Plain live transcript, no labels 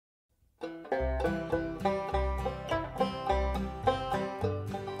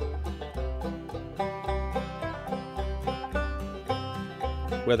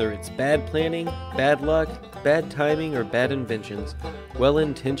Whether it's bad planning, bad luck, bad timing, or bad inventions,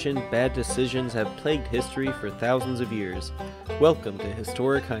 well-intentioned bad decisions have plagued history for thousands of years. Welcome to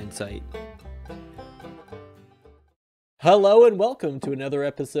Historic Hindsight. Hello and welcome to another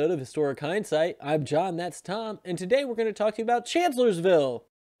episode of Historic Hindsight. I'm John, that's Tom, and today we're going to talk to you about Chancellorsville.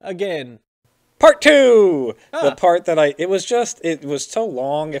 Again. Part 2! The part that it was so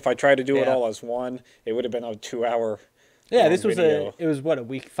long. If I tried to do it all as one, it would have been a 2-hour this was video. It was what, a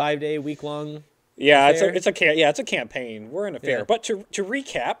 5-day, week-long Yeah, affair? it's a campaign. We're an affair. Yeah. But to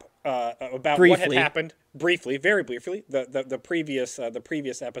recap about Briefly. what had happened very briefly, the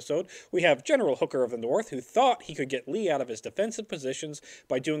previous episode, we have General Hooker of the North, who thought he could get Lee out of his defensive positions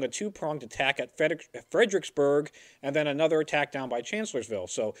by doing a two-pronged attack at Fredericksburg and then another attack down by Chancellorsville.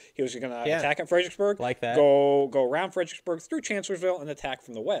 So he was going to attack at Fredericksburg, like that. go around Fredericksburg through Chancellorsville and attack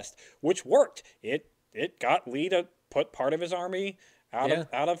from the west, which worked. It got Lee to put part of his army out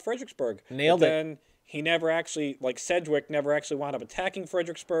of Fredericksburg. Nailed but it. Then he never actually, like Sedgwick, never actually wound up attacking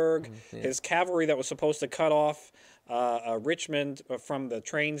Fredericksburg. His cavalry that was supposed to cut off Richmond from the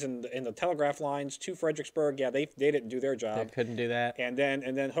trains and the telegraph lines to Fredericksburg, they didn't do their job. They couldn't do that. And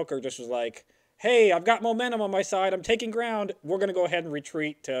then Hooker just was like, "Hey, I've got momentum on my side. I'm taking ground. We're going to go ahead and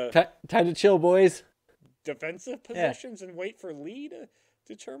retreat to Time to chill, boys. defensive positions and wait for Lee to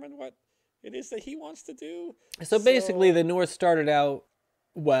determine what it is that he wants to do." So basically, the North started out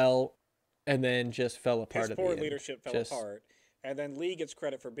well, and then just fell apart. His at the poor end. leadership fell apart, and then Lee gets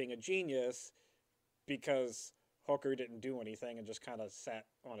credit for being a genius because Hooker didn't do anything and just kind of sat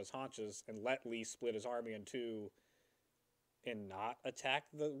on his haunches and let Lee split his army in two and not attack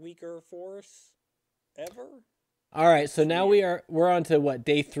the weaker force ever. All right, so now we're on to what,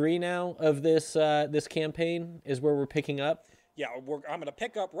 day 3 now of this this campaign is where we're picking up. Yeah, I'm going to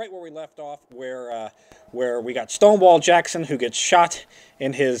pick up right where we left off, where we got Stonewall Jackson, who gets shot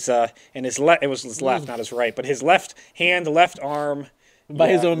in his left. It was his left, not his right, but his left hand, left arm, By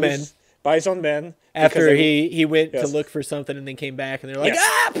his own men. By his own men. After he went to look for something and then came back, and they're like,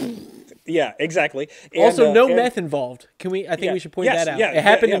 ah! Yeah, exactly. And, Also, no meth involved. I think we should point that out. Yeah, it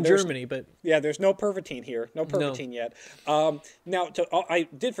happened in Germany, but there's no Pervitin here. No Pervitin yet. Now, I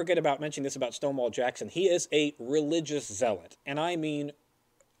did forget about mentioning this about Stonewall Jackson. He is a religious zealot, and I mean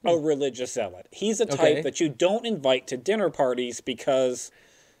a religious zealot. He's a type that you don't invite to dinner parties because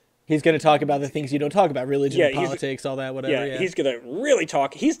he's going to talk about the things you don't talk about, religion, politics, all that, whatever. Yeah, he's going to really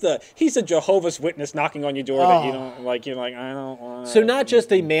talk. He's a Jehovah's Witness knocking on your door that you don't like. You're like, I don't want. So not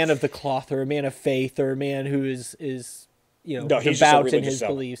just a man of the cloth or a man of faith or a man who is devout in his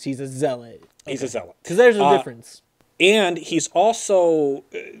beliefs. He's a zealot. He's a zealot. Because there's a difference. And he's also,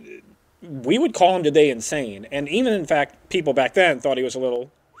 we would call him today insane. And even, in fact, people back then thought he was a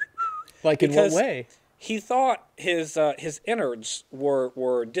little. Like in what way? He thought his innards were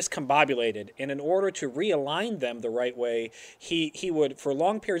discombobulated, and in order to realign them the right way, he would, for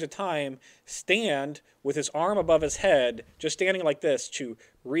long periods of time, stand with his arm above his head, just standing like this, to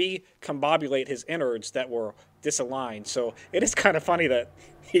recombobulate his innards that were disaligned. So it is kind of funny that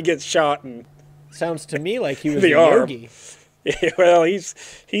he gets shot and sounds to me like he was the a arm. yogi. Well, he's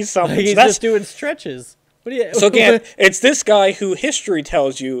something. He's just doing stretches. So again, it's this guy who history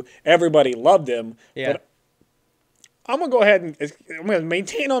tells you everybody loved him. Yeah. But I'm gonna go ahead and I'm gonna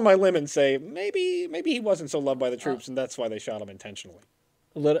maintain on my limb and say maybe he wasn't so loved by the troops, and that's why they shot him intentionally.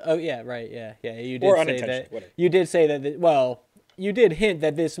 You did Or say unintentionally, that. whatever. You did say that. Well, you did hint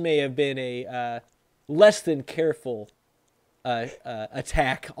that this may have been a less than careful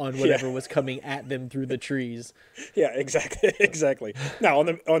attack on whatever was coming at them through the trees. Yeah, exactly. Now,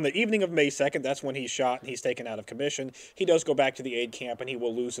 on the evening of May 2nd, that's when he's shot and he's taken out of commission. He does go back to the aid camp and he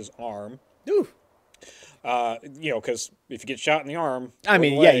will lose his arm. Ooh. Because if you get shot in the arm,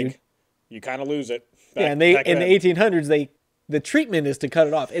 you kind of lose it. And in the 1800s, the treatment is to cut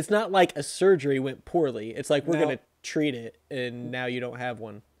it off. It's not like a surgery went poorly. It's like we're going to treat it, and now you don't have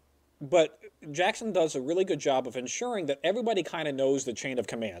one. But Jackson does a really good job of ensuring that everybody kind of knows the chain of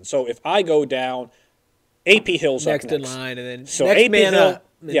command. So if I go down, A.P. Hill's next up in line, and then so next A.P. man Hill, up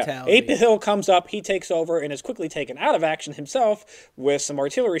mentality. A.P. Hill comes up, he takes over, and is quickly taken out of action himself with some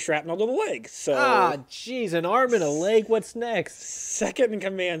artillery shrapnel to the leg. So jeez, an arm and a leg. What's next? Second in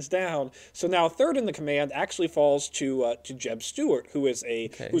command's down. So now third in the command actually falls to Jeb Stuart, who is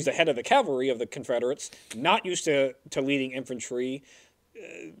who's the head of the cavalry of the Confederates, not used to leading infantry.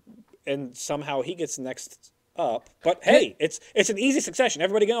 And somehow he gets next up. But hey, it's an easy succession.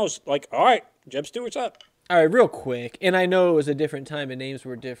 Everybody knows, like, all right, Jeb Stuart's up. All right, real quick, and I know it was a different time and names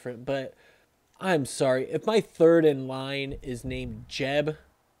were different, but I'm sorry. If my third in line is named Jeb,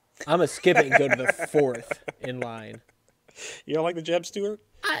 I'm going to skip it and go to the fourth in line. You don't like the Jeb Stuart?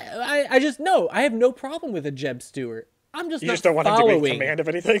 I just no. I have no problem with a Jeb Stuart. I'm just You not just don't want him to be in command of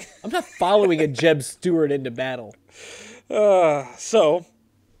anything? I'm not following a Jeb Stuart into battle. So,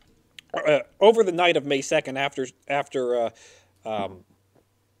 over the night of May 2nd, after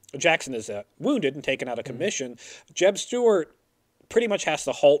Jackson is wounded and taken out of commission, Jeb Stuart pretty much has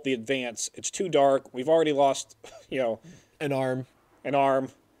to halt the advance. It's too dark. We've already lost, An arm, an arm.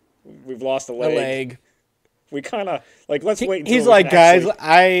 We've lost a leg. a leg. We kind of let's wait until He's we like, can guys,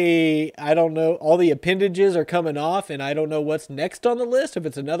 actually... I don't know. All the appendages are coming off, and I don't know what's next on the list. If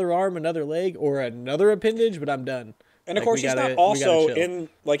it's another arm, another leg, or another appendage, but I'm done. And of course, he's not also in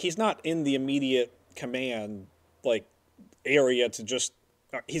he's not in the immediate command area to just.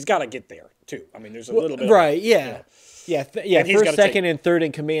 He's got to get there too. I mean, there's a little bit right. Yeah. Yeah. First, second, and third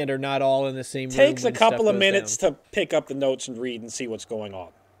in command are not all in the same room. Takes a couple of minutes to pick up the notes and read and see what's going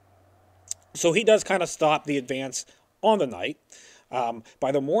on. So he does kind of stop the advance on the night.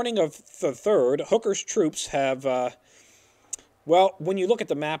 By the morning of the 3rd, Hooker's troops have, when you look at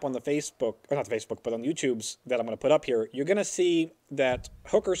the map on the Facebook, or not the Facebook, but on YouTube's that I'm going to put up here, you're going to see that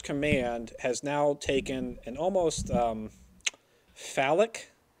Hooker's command has now taken an almost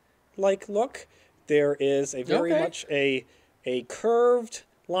phallic-like look. There is a very much a curved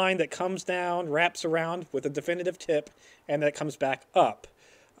line that comes down, wraps around with a definitive tip, and that comes back up.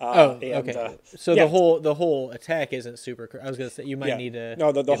 Okay. So the whole attack isn't super. I was gonna say you might need to.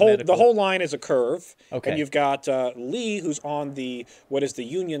 No, the whole line is a curve. Okay. And you've got Lee, who's on what is the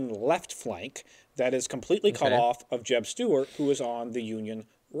Union left flank, that is completely cut off of Jeb Stuart, who is on the Union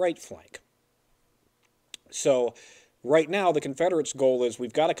right flank. So, right now, the Confederates' goal is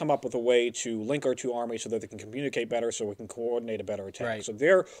we've got to come up with a way to link our two armies so that they can communicate better, so we can coordinate a better attack. Right. So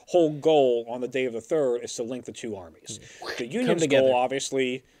their whole goal on the day of the 3rd is to link the two armies. The Union's goal,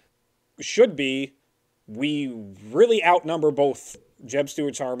 obviously, should be we really outnumber both Jeb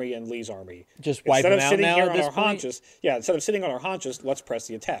Stuart's army and Lee's army. Just wipe them out now at this point? Instead of sitting on our haunches, let's press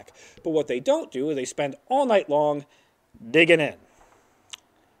the attack. But what they don't do is they spend all night long digging in,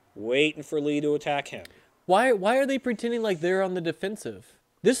 waiting for Lee to attack him. Why are they pretending like they're on the defensive?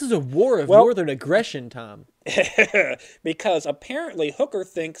 This is a war of northern aggression, Tom. Because apparently Hooker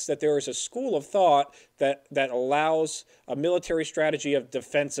thinks that there is a school of thought that allows a military strategy of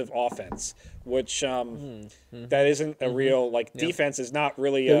defensive offense, which that isn't a real defense is not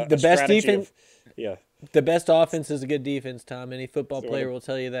really the best defense. Yeah. The best offense is a good defense, Tom. Any football player will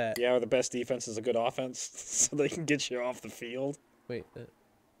tell you that. Yeah, the best defense is a good offense, so they can get you off the field. Wait,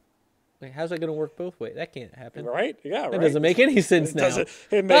 how's that going to work both ways? That can't happen. Right? Yeah, right. That doesn't make any sense now.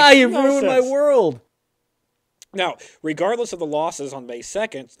 It makes you've ruined my world. Now, regardless of the losses on May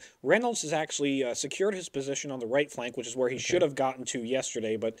 2nd, Reynolds has actually secured his position on the right flank, which is where he should have gotten to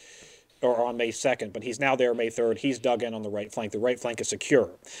yesterday, or on May 2nd, but he's now there May 3rd. He's dug in on the right flank. The right flank is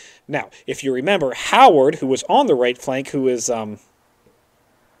secure. Now, if you remember, Howard, who was on the right flank, who is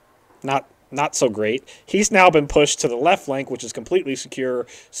not so great, he's now been pushed to the left flank, which is completely secure,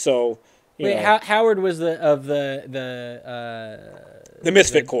 so... Howard was the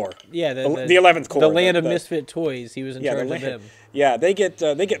Misfit Corps. Yeah, the 11th Corps. The land of misfit toys. He was in charge of them. Yeah, they get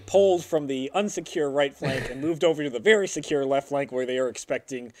pulled from the unsecure right flank and moved over to the very secure left flank where they are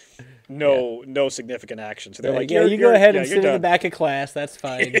expecting no significant action. So they're like, you go ahead and sit in the back of class. That's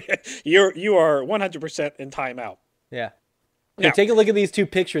fine. You are 100% in timeout. Yeah. Now, take a look at these two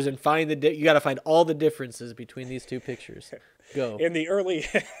pictures and find you got to find all the differences between these two pictures. Go. In the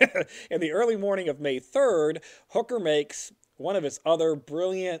early morning of May 3rd, Hooker makes one of his other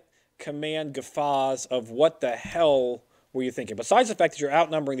brilliant command guffaws of what the hell were you thinking? Besides the fact that you're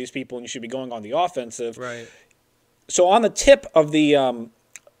outnumbering these people and you should be going on the offensive. Right. So on the tip of the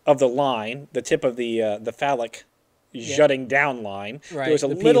line, the tip of the phallic jutting down line, there's a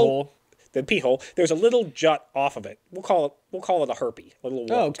little the pee hole. There's a little jut off of it. We'll call it a herpy. A little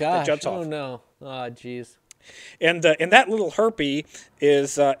wart that juts off. Oh no. Oh jeez. And that little herpy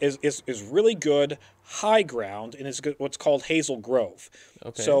is really good high ground and is what's called Hazel Grove.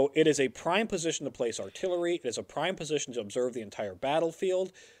 Okay. So it is a prime position to place artillery. It is a prime position to observe the entire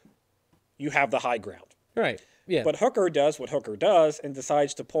battlefield. You have the high ground. Right. Yeah. But Hooker does what Hooker does and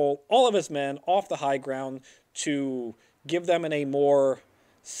decides to pull all of his men off the high ground to give them in a more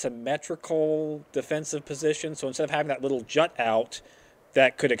symmetrical defensive position. So instead of having that little jut out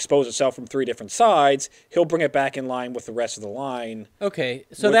that could expose itself from three different sides, he'll bring it back in line with the rest of the line. Okay,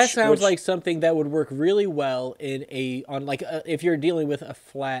 so that sounds like something that would work really well if you're dealing with a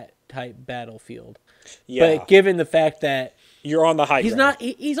flat type battlefield. Yeah. But given the fact that you're on the high ground.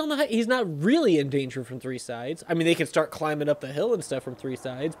 He's not really in danger from three sides. I mean, they can start climbing up the hill and stuff from three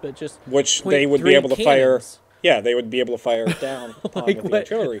sides, but just which they would be able to fire. Yeah, they would be able to fire it down on Like with the what?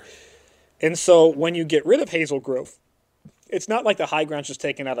 artillery. And so when you get rid of Hazel Grove, it's not like the high ground's just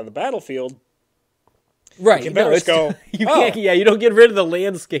taken out of the battlefield. Right. Confederates go, you "Oh." can't. Yeah, you don't get rid of the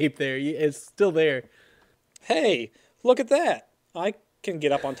landscape there. It's still there. Hey, look at that. I can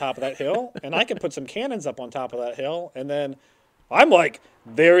get up on top of that hill, and I can put some cannons up on top of that hill, and then I'm like,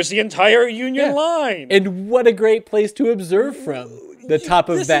 there's the entire Union Yeah. line. And what a great place to observe from the top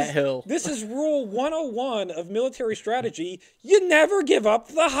of that hill. This is rule 101 of military strategy. You never give up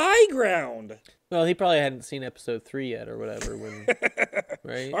the high ground. Well, he probably hadn't seen episode 3 yet or whatever. When,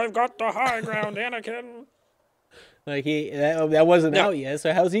 right? I've got the high ground, Anakin. Like that wasn't out yet,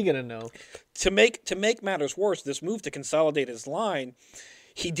 so how's he gonna know? To make matters worse, this move to consolidate his line,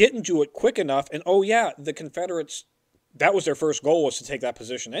 he didn't do it quick enough. And oh yeah, the Confederates, that was their first goal, was to take that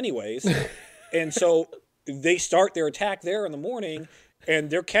position anyways. And so they start their attack there in the morning, and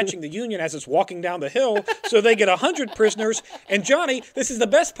they're catching the Union as it's walking down the hill. So they get 100 prisoners. And Johnny, this is the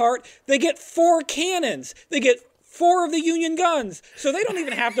best part, they get 4 cannons. They get 4 of the Union guns. So they don't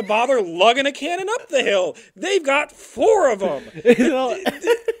even have to bother lugging a cannon up the hill. They've got 4 of them.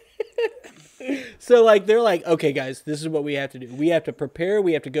 So like they're like, okay guys, this is what we have to do. We have to prepare,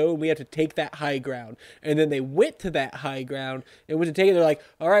 we have to go, and we have to take that high ground. And then they went to that high ground and went to take it. They're like,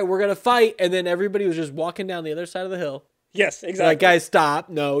 all right, we're gonna fight. And then everybody was just walking down the other side of the hill. Yes, exactly. They're like, guys, stop.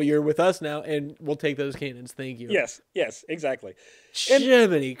 No, you're with us now, and we'll take those cannons. Thank you. Yes, exactly.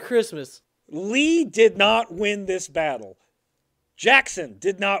 Jiminy Christmas. Lee did not win this battle. Jackson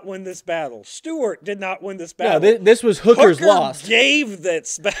did not win this battle. Stuart did not win this battle. No, this was Hooker's Hooker lost. Gave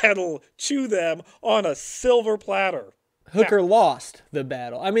this battle to them on a silver platter. Hooker lost the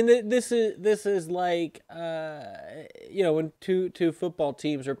battle. I mean, this is like when two football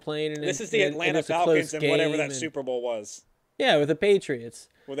teams are playing. And this is the Atlanta Falcons and whatever that Super Bowl was. Yeah, with the Patriots.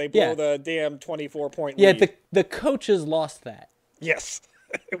 Where they blow the damn 24-point lead. Yeah, the coaches lost that. Yes,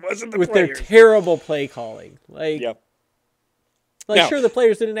 it wasn't the with players. Their terrible play calling. Yep. Like, sure, the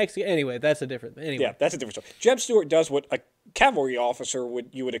players didn't execute. Anyway, that's a different. Anyway. Yeah, that's a different story. Jeb Stuart does what a cavalry officer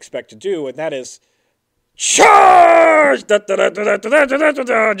would expect to do, and that is charge!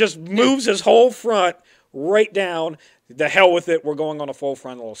 Just moves his whole front right down. The hell with it. We're going on a full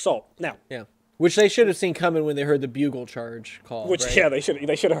frontal assault. Now. Yeah. Which they should have seen coming when they heard the bugle charge call. Which, right? yeah, they should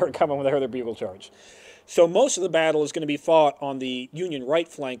have heard coming when they heard the bugle charge. So most of the battle is going to be fought on the Union right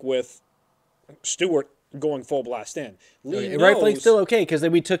flank with Stuart going full blast in. Right flank's still okay because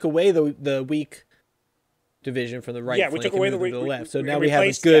then we took away the weak division from the right flank. We took away the left. So now we have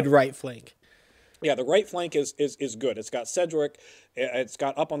a good right flank. Yeah, the right flank is good. It's got Sedgwick. It's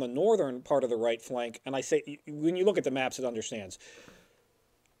got up on the northern part of the right flank. And I say, when you look at the maps, it understands.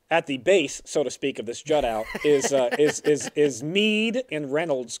 At the base, so to speak, of this jut out is Meade and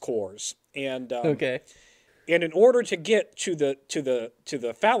Reynolds corps. And okay. And in order to get to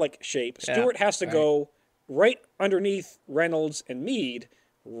the phallic shape, Stuart has to go right underneath Reynolds and Meade,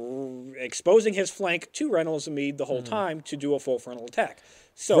 exposing his flank to Reynolds and Meade the whole time to do a full frontal attack.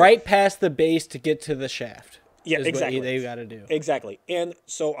 So right past the base to get to the shaft. Yeah, exactly. What they've got to do. Exactly. And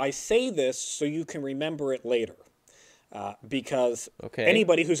so I say this so you can remember it later. Because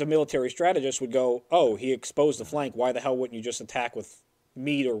anybody who's a military strategist would go, oh, he exposed the flank. Why the hell wouldn't you just attack with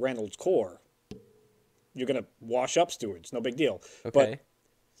Meade or Reynolds' corps? You're going to wash up Stuart's. No big deal. Okay. But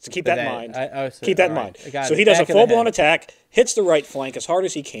so keep that in mind. Keep that in mind. So he does a full-blown attack, hits the right flank as hard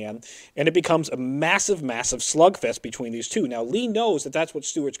as he can, and it becomes a massive, massive slugfest between these two. Now, Lee knows that that's what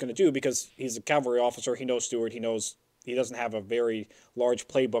Stuart's going to do because he's a cavalry officer. He knows Stuart. He knows he doesn't have a very large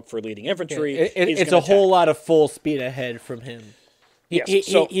playbook for leading infantry. Yeah, it's a whole lot of full speed ahead from him.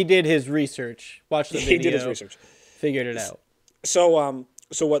 He did his research. Watched the video. He did his research. Figured it out. So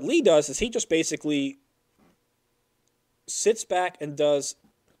what Lee does is he just basically sits back and does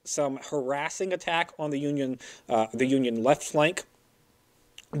some harassing attack on the Union left flank,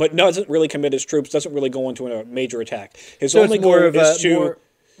 but doesn't really commit his troops. Doesn't really go into a major attack. His only goal is to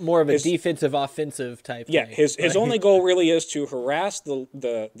more of a defensive offensive type. Yeah, thing, his only goal really is to harass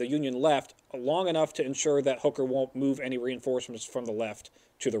the Union left long enough to ensure that Hooker won't move any reinforcements from the left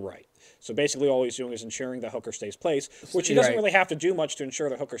to the right. So basically all he's doing is ensuring that Hooker stays placed, which he doesn't really have to do much to ensure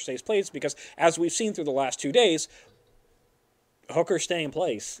that Hooker stays placed because as we've seen through the last 2 days, Hooker's staying in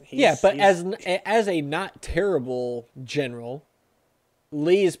place. But as a not terrible general,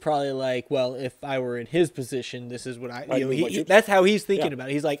 Lee is probably like, well, if I were in his position, this is what that's how he's thinking about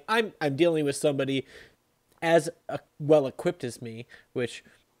it. He's like, I'm dealing with somebody as well equipped as me, which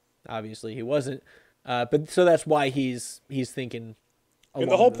obviously he wasn't. But so that's why he's thinking And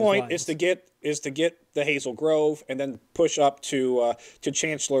the whole point is to get the Hazel Grove and then push up to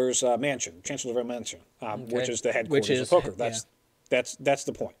Chancellor's mansion, Chancellorville Mansion, which is the headquarters of Hooker. That's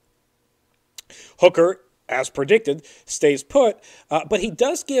the point. Hooker, as predicted, stays put, but he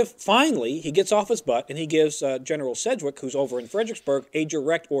does finally, he gets off his butt and he gives General Sedgwick, who's over in Fredericksburg, a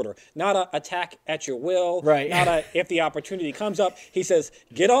direct order. Not a attack at your will, right. Not a if the opportunity comes up. He says,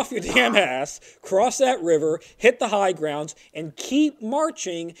 get off your damn ass, cross that river, hit the high grounds, and keep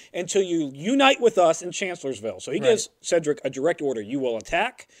marching until you unite with us in Chancellorsville. So he gives Sedgwick a direct order. You will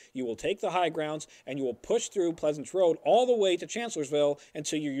attack, you will take the high grounds, and you will push through Pleasants Road all the way to Chancellorsville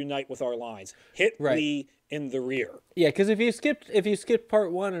until you unite with our lines. Hit Lee in the rear. Yeah, because if you skipped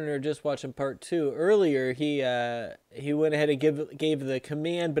part 1 and are just watching part 2, earlier he went ahead and gave the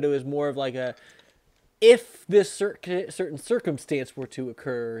command, but it was more of like a, if this certain circumstance were to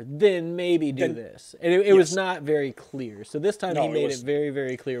occur, then maybe do this. And it was not very clear. So this time he made it very,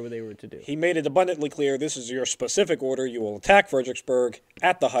 very clear what they were to do. He made it abundantly clear, this is your specific order. You will attack Fredericksburg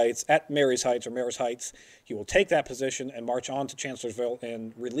at the Heights, at Mary's Heights or Mary's Heights. You will take that position and march on to Chancellorsville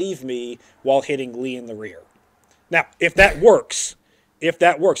and relieve me while hitting Lee in the rear. Now, if that works,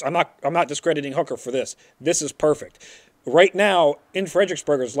 I'm not discrediting Hooker for this. This is perfect. Right now, in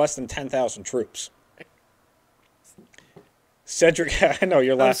Fredericksburg, there's less than 10,000 troops. Cedric, I know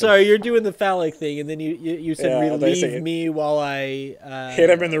you're laughing. I'm sorry, you're doing the phallic thing, and then you said relieve me while I hit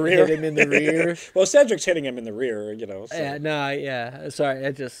him in the rear. Well, Cedric's hitting him in the rear, you know. So. Yeah, Sorry,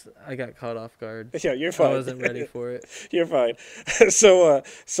 I got caught off guard. Yeah, you're fine. I wasn't ready for it. You're fine. So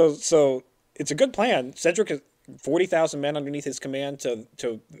it's a good plan. Cedric has 40,000 men underneath his command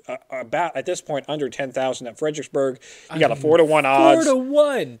to about at this point under 10,000 at Fredericksburg. You got a 4-to-1 odds.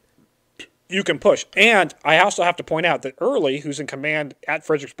 4-to-1. You can push. And I also have to point out that Early, who's in command at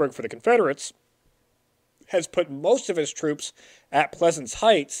Fredericksburg for the Confederates, has put most of his troops at Pleasants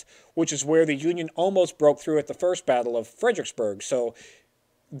Heights, which is where the Union almost broke through at the first battle of Fredericksburg. So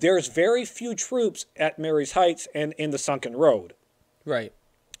there's very few troops at Mary's Heights and in the Sunken Road. Right.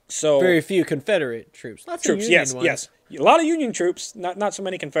 So very few Confederate troops. Lots of Union ones. Yes. A lot of Union troops, not so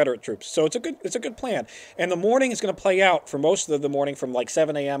many Confederate troops. So it's a good plan. And the morning is going to play out for most of the morning from like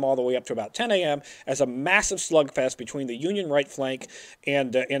 7 a.m. all the way up to about 10 a.m. as a massive slugfest between the Union right flank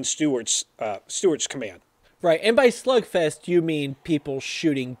and Stuart's command. Right, and by slugfest you mean people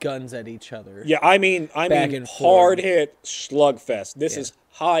shooting guns at each other. Yeah, I mean hard hit slugfest. This is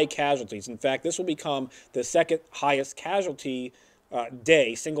high casualties. In fact, this will become the second highest casualty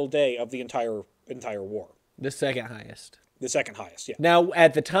single day of the entire war. The second highest. The second highest, yeah. Now,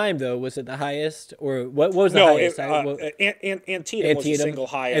 at the time, though, was it the highest? Or what was the highest? Antietam was the single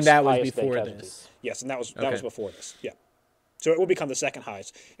highest. And that was before this? Yes, and that was before this, yeah. So it will become the second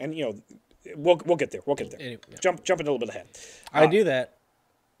highest. And, you know, we'll get there. Anyway, yeah. Jump a little bit ahead. I do that.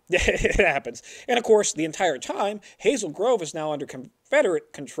 It happens. And, of course, the entire time, Hazel Grove is now under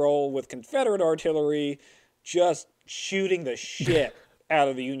Confederate control with Confederate artillery just shooting the shit out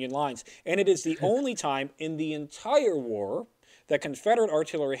of the Union lines. And it is the only time in the entire war that Confederate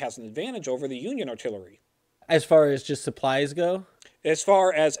artillery has an advantage over the Union artillery. As far as just supplies go? As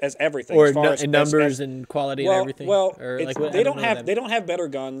far as everything. Or as far as numbers and quality and everything? Well, they don't have better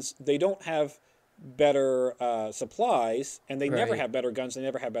guns. They don't have better supplies, and they never have better guns. They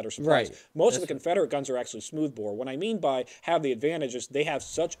never have better supplies. Right. Most of the Confederate guns are actually smoothbore. What I mean by have the advantage is they have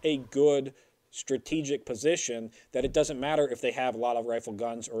such a good strategic position that it doesn't matter if they have a lot of rifle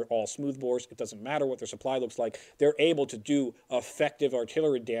guns or all smoothbores. It doesn't matter what their supply looks like. They're able to do effective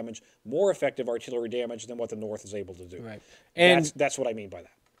artillery damage, more effective artillery damage than what the North is able to do. Right, and that's what I mean by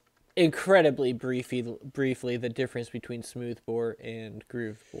that. Incredibly briefly, the difference between smoothbore and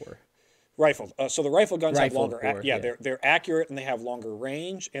groove bore. Rifle. So the rifle guns have longer. They're accurate and they have longer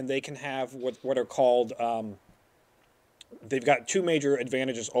range, and they can have what are called. They've got two major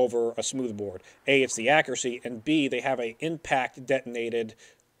advantages over a smoothbore. A, it's the accuracy, and B, they have an impact detonated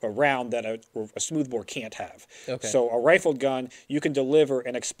round that a smoothbore can't have. Okay. So a rifled gun, you can deliver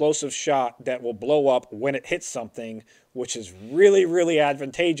an explosive shot that will blow up when it hits something, which is really, really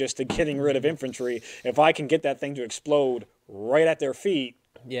advantageous to getting rid of infantry. If I can get that thing to explode right at their feet,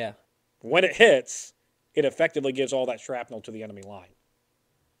 when it hits, it effectively gives all that shrapnel to the enemy line.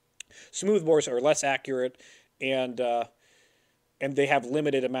 Smoothbores are less accurate, and they have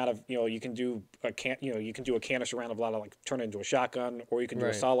limited amount of, you can do a canister round of a lot of, like, turn it into a shotgun, or you can do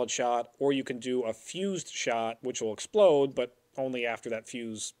a solid shot, or you can do a fused shot, which will explode, but only after that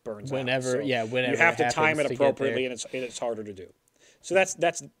fuse burns out. Whenever you have to time it appropriately, and it's harder to do. So that's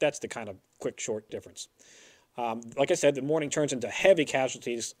the kind of quick, short difference. Like I said, the morning turns into heavy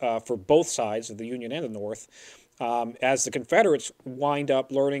casualties for both sides of the Union and the North. as the Confederates wind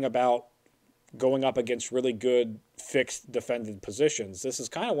up learning about going up against really good fixed defended positions. This is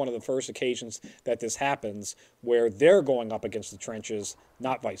kind of one of the first occasions that this happens where they're going up against the trenches,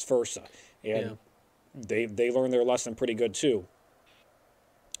 not vice versa. And they learn their lesson pretty good too.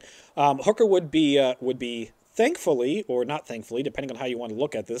 Hooker would be thankfully, or not thankfully, depending on how you want to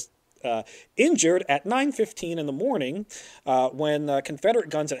look at this, injured at 9:15 in the morning when Confederate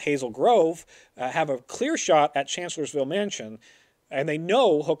guns at Hazel Grove have a clear shot at Chancellorsville Mansion. And they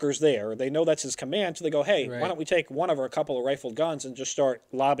know Hooker's there. They know that's his command. So they go, hey, why don't we take one of our couple of rifled guns and just start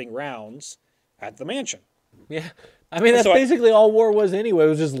lobbing rounds at the mansion? Yeah. I mean, that's basically all war was anyway. It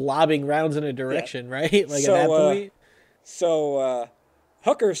was just lobbing rounds in a direction, right? Like at that point. So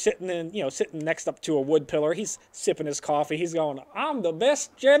Hooker's sitting next up to a wood pillar. He's sipping his coffee. He's going, I'm the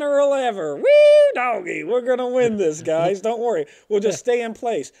best general ever. Woo, doggy. We're going to win this, guys. Don't worry. We'll just stay in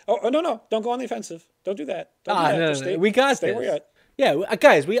place. Oh, no. Don't go on the offensive. Don't do that. Don't do that. No. We got stay this. Where you're at. Yeah,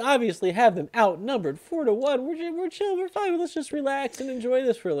 guys, we obviously have them outnumbered 4-1. We're chill. We're fine. Let's just relax and enjoy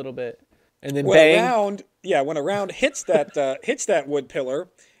this for a little bit. And then bang. When a round hits that wood pillar,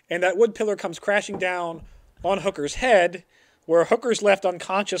 and that wood pillar comes crashing down on Hooker's head, where Hooker's left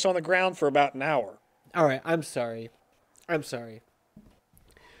unconscious on the ground for about an hour. All right, I'm sorry.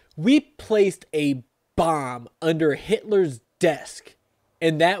 We placed a bomb under Hitler's desk,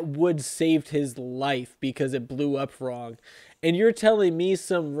 and that wood saved his life because it blew up wrong. And you're telling me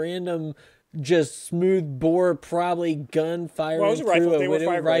some random, just smooth bore, probably gun firing through a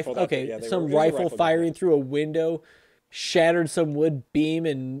window? Rifle. Okay, some rifle firing through a window, shattered some wood beam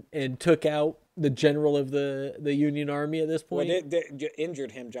and took out the general of the Union Army at this point. Well, they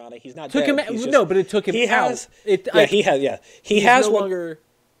injured him, Johnny. He's not took dead. No, but it took him out. He has no longer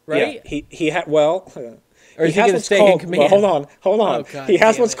right. Yeah, he had well. Or is he going to stay in command? Well, hold on. Oh, he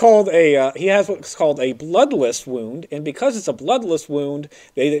has what's called a bloodless wound, and because it's a bloodless wound,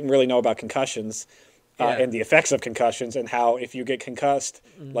 they didn't really know about concussions and the effects of concussions, and how if you get concussed,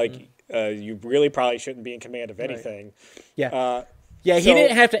 you really probably shouldn't be in command of anything. Right. Yeah, he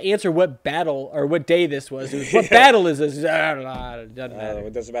didn't have to answer what battle or what day this was. It was what battle is this? It doesn't matter.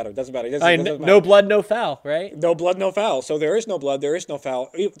 It doesn't matter. No blood, no foul, right? No blood, no foul. So there is no blood, there is no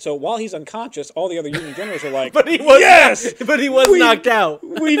foul. So while he's unconscious, all the other Union generals are like, but he was yes! But he was knocked out.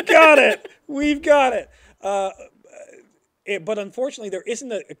 We've got it. We've got it. But unfortunately, there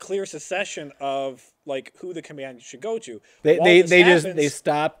isn't a clear succession of like who the command should go to. They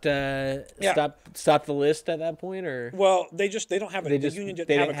stopped the list at that point, or they don't have the Union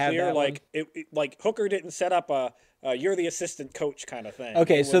didn't have a clear like Hooker didn't set up a you're the assistant coach kind of thing.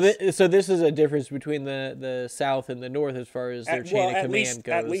 Okay, so this is a difference between the South and the North as far as their chain of command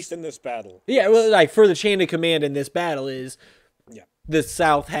goes. At least in this battle. Yeah, well, like for the chain of command in this battle is. The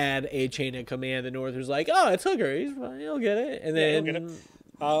South had a chain of command. The North was like, "Oh, it's Hooker. He'll get it." And then he'll get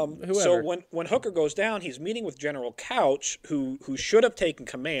it. So when Hooker goes down, he's meeting with General Couch, who should have taken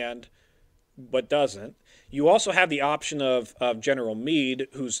command, but doesn't. You also have the option of General Meade,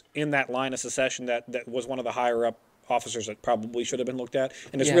 who's in that line of secession that was one of the higher up officers that probably should have been looked at,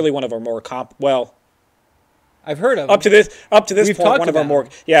 and is really one of our more I've heard of him. Up to this point, one of our more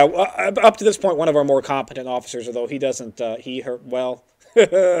up to this point, one of our more competent officers. Although he doesn't, was he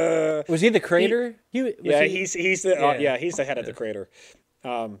the Crater? He's the head of the Crater.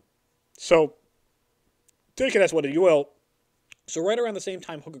 So take it as what you will. So right around the same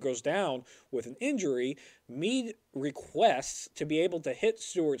time Hooker goes down with an injury, Meade requests to be able to hit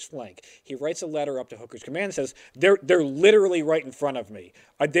Stewart's flank. He writes a letter up to Hooker's command and says, they're literally right in front of me.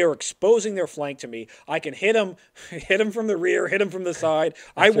 They're exposing their flank to me. I can hit them from the rear, hit them from the side.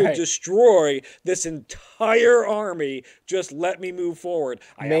 I will destroy this entire army. Just let me move forward.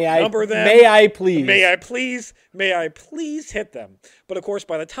 May I please? May I please hit them? But of course,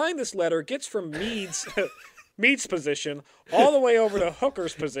 by the time this letter gets from Meade's position all the way over to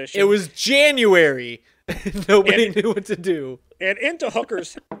Hooker's position. It was January. Nobody knew what to do. And into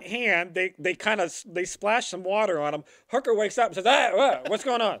Hooker's hand, they splash some water on him. Hooker wakes up and says, what's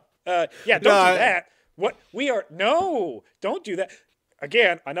going on? Don't do that. Don't do that.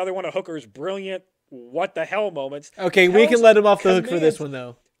 Again, another one of Hooker's brilliant what the hell moments. Okay, we can let him off the hook for this one,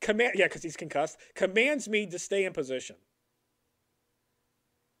 though. Because he's concussed. Commands Meade to stay in position.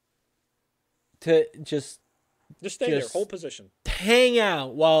 To just stay there, hold position. Hang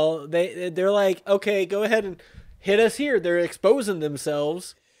out while they're like, okay, go ahead and hit us here. They're exposing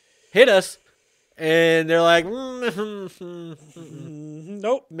themselves. Hit us. And they're like,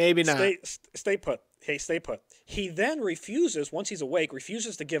 nope. Maybe not. Stay put. Hey, stay put. He then refuses, once he's awake,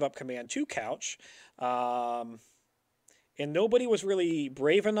 to give up command to Couch. and nobody was really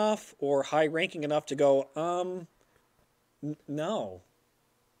brave enough or high-ranking enough to go, no.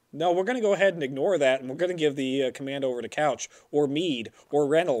 No, we're going to go ahead and ignore that, and we're going to give the command over to Couch or Meade or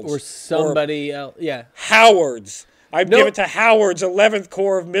Reynolds or somebody else. Yeah, Howard's. I'd give it to Howard's 11th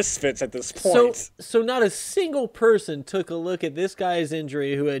Corps of Misfits at this point. So not a single person took a look at this guy's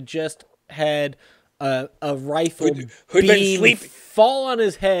injury who had just had a rifle who'd been fall on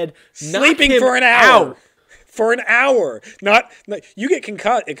his head, sleeping for an hour. For an hour. Not you get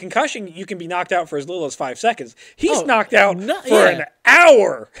concussion, you can be knocked out for as little as 5 seconds. He's knocked out for an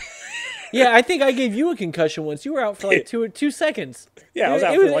hour. Yeah, I think I gave you a concussion once. You were out for like 2 seconds. Yeah, I was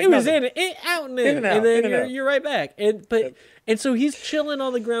out for like it was nothing. out and in, and then you're right back. And so he's chilling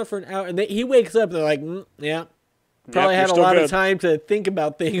on the ground for an hour, and he wakes up and they're like, yeah, probably had a lot of time to think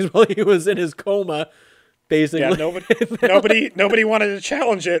about things while he was in his coma. Basically. Yeah, nobody wanted to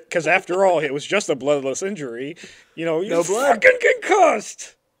challenge it because after all, it was just a bloodless injury. You know, you're fucking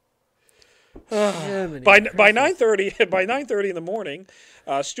concussed. By 9:30 in the morning,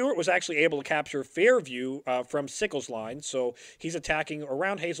 Stuart was actually able to capture Fairview from Sickles' line. So he's attacking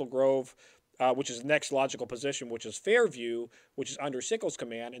around Hazel Grove, which is the next logical position, which is Fairview, which is under Sickles'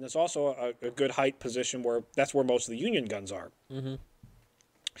 command, and it's also a good height position that's where most of the Union guns are. Mm-hmm.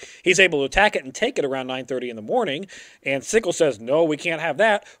 He's able to attack it and take it around 9:30 in the morning, and Sickles says, no, we can't have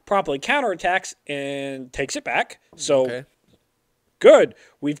that, promptly counterattacks and takes it back. So, Good,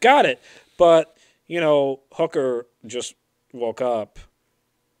 we've got it. But, Hooker just woke up,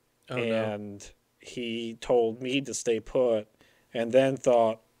 he told Meade to stay put, and then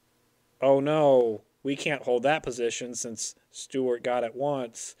thought, oh no, we can't hold that position since Stuart got it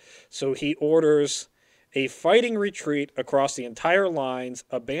once. So he orders a fighting retreat across the entire lines,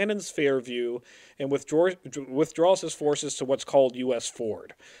 abandons Fairview, and withdraws his forces to what's called U.S.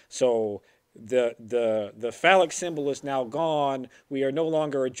 Ford. So the phallic symbol is now gone. We are no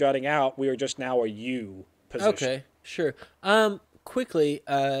longer a jutting out. We are just now a U position. Okay, sure. Quickly,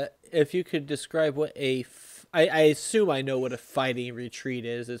 if you could describe what I assume I know what a fighting retreat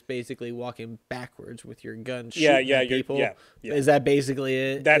is. It's basically walking backwards with your gun shooting at people. Yeah. Is that basically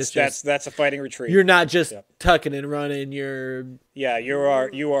it? That's a fighting retreat. You're not just tucking and running. You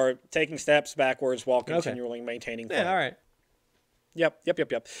are taking steps backwards while continually maintaining fire. Yeah, all right.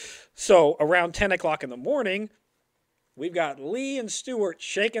 Yep. So around 10 o'clock in the morning, we've got Lee and Stuart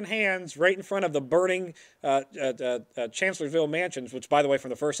shaking hands right in front of the burning Chancellorsville mansions, which, by the way, from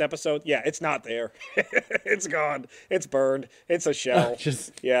the first episode, it's not there. It's gone. It's burned. It's a shell.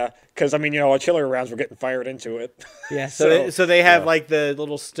 Because, artillery rounds were getting fired into it. Yeah, so they have, like, the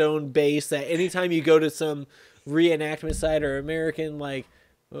little stone base that anytime you go to some reenactment site or American, like,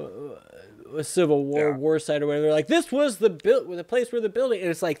 a Civil War site or whatever, they're like, this was the place where the building, and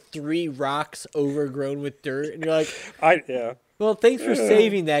it's like 3 rocks overgrown with dirt, and you're like, well, thanks for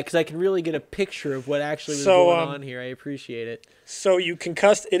saving that, because I can really get a picture of what actually was going on here. I appreciate it. So you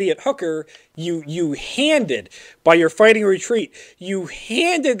concussed idiot Hooker, you handed, by your fighting retreat, you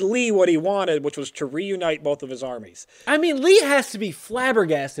handed Lee what he wanted, which was to reunite both of his armies. I mean, Lee has to be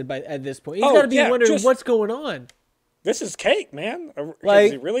flabbergasted at this point. He's got to be wondering what's going on. This is cake, man.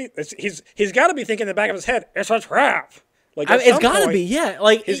 Like, he's got to be thinking in the back of his head, it's a trap. Like, it's got to be, yeah.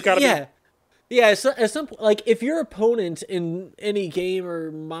 Like, he's got to be. Yeah, so at some point, like, if your opponent in any game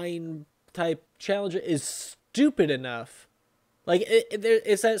or mind type challenger is stupid enough, like,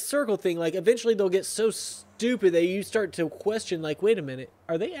 it's that circle thing. Like, eventually they'll get so stupid that you start to question, like, wait a minute,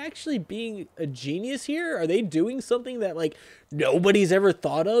 are they actually being a genius here? Are they doing something that, like, nobody's ever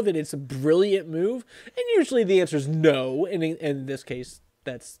thought of and it's a brilliant move? And usually the answer is no. And in this case,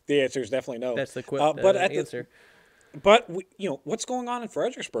 the answer is definitely no. That's the answer. But what's going on in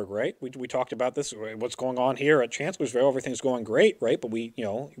Fredericksburg, right? We talked about this. What's going on here at Chancellorsville? Everything's going great, right? But we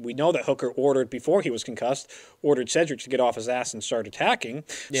know that Hooker ordered, before he was concussed, ordered Sedgwick to get off his ass and start attacking.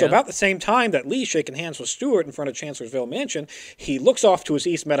 Yeah. So about the same time that Lee's shaking hands with Stuart in front of Chancellorsville Mansion, he looks off to his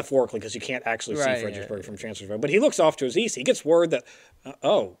east, metaphorically, because you can't actually see Fredericksburg from Chancellorsville. But he looks off to his east. He gets word that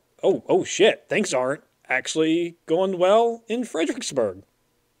oh shit, things aren't actually going well in Fredericksburg.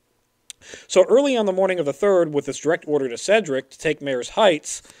 So early on the morning of the 3rd, with this direct order to Sedgwick to take Mayor's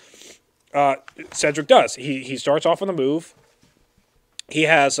Heights, Sedgwick does. He starts off on the move. He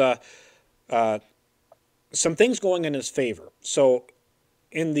has some things going in his favor. So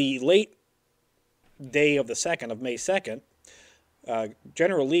in the late day of the 2nd, of May 2nd,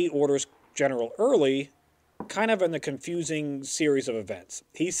 General Lee orders General Early kind of in a confusing series of events.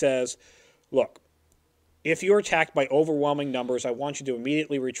 He says, look, if you're attacked by overwhelming numbers, I want you to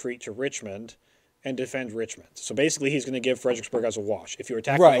immediately retreat to Richmond and defend Richmond. So basically, he's going to give Fredericksburg as a wash. If you're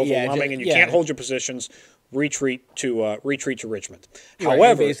attacked Right, overwhelming and you can't hold your positions, retreat to Richmond. Right,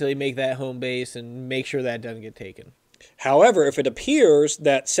 However, basically make that home base and make sure that doesn't get taken. However, if it appears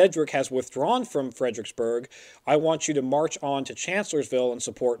that Sedgwick has withdrawn from Fredericksburg, I want you to march on to Chancellorsville and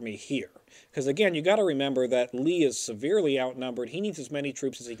support me here. Because again, you got to remember that Lee is severely outnumbered. He needs as many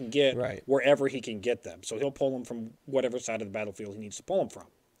troops as he can get wherever he can get them. So he'll pull them from whatever side of the battlefield he needs to pull them from.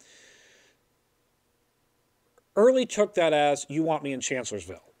 Early took that as, you want me in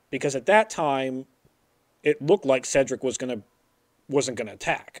Chancellorsville. Because at that time, it looked like Sedgwick wasn't going to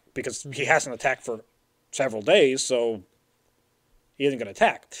attack. Because he hasn't attacked for several days, so he isn't going to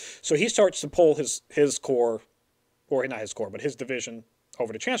attack. So he starts to pull his corps, or not his corps, but his division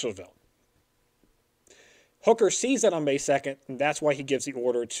over to Chancellorsville. Hooker sees that on May 2nd, and that's why he gives the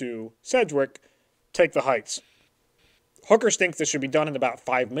order to Sedgwick, take the heights. Hooker thinks this should be done in about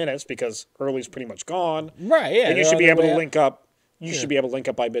 5 minutes because Early's pretty much gone. Right, yeah. And you should be able to link up. You should be able to link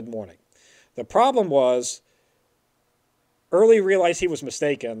up by mid-morning. The problem was Early realized he was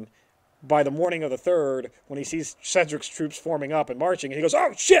mistaken by the morning of the 3rd when he sees Sedgwick's troops forming up and marching, and he goes,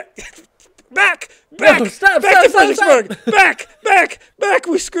 "Oh shit! Back! No, stop, to Fredericksburg! Back!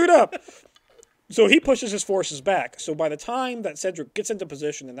 We screwed up." So he pushes his forces back. So by the time that Sedgwick gets into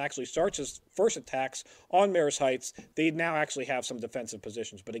position and actually starts his first attacks on Mares Heights, they now actually have some defensive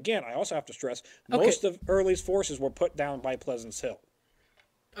positions. But again, I also have to stress, most of Early's forces were put down by Pleasants Hill.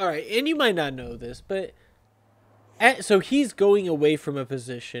 All right, and you might not know this, but so he's going away from a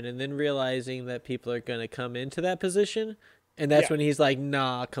position and then realizing that people are going to come into that position, and that's when he's like,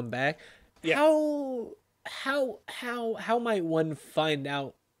 "Nah, come back." Yeah. How might one find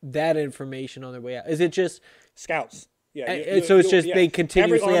out that information on their way out? Is it just scouts? Yeah. So it's just they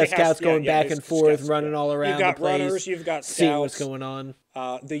continuously have scouts going back and forth, scouts, running all around. You've got the place, runners. You've got scouts. Seeing what's going on.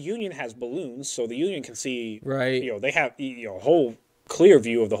 The Union has balloons, so the Union can see. Right. They have a whole clear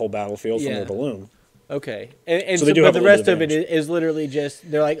view of the whole battlefield from their balloon. Okay. And so but the rest of it is literally just,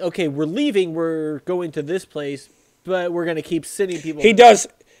 they're like, okay, we're leaving, we're going to this place, but we're going to keep sending people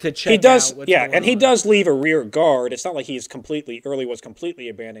to check out what's going on. He does leave a rear guard. It's not like Early was completely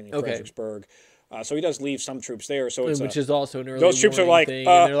abandoning Fredericksburg. So he does leave some troops there. So it's which is also an early those troops are like, thing,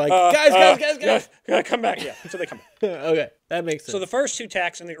 and they're like, guys, come back. Yeah, so they come back. Okay, that makes sense. So the first 2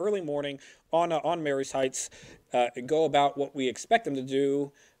 attacks in the early morning on Mares Heights go about what we expect them to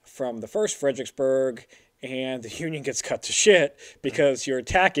do from the first Fredericksburg, and the Union gets cut to shit because you're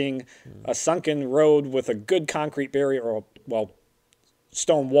attacking a sunken road with a good concrete barrier, or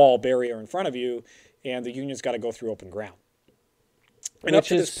stone wall barrier in front of you, and the Union's got to go through open ground. And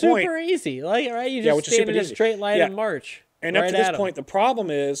which is super easy, right? You just stand in a straight line and march. And up to this point, the problem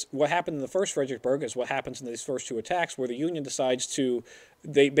is what happened in the first Fredericksburg is what happens in these first 2 attacks, where the Union decides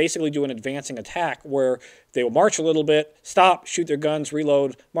they basically do an advancing attack where they will march a little bit, stop, shoot their guns,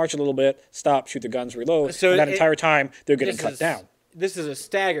 reload, march a little bit, stop, shoot their guns, reload. So that entire time, they're getting cut down. This is a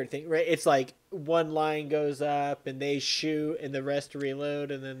staggered thing, right? It's like one line goes up and they shoot and the rest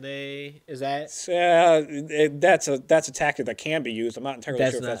reload, and then that's a tactic that can be used. I'm not entirely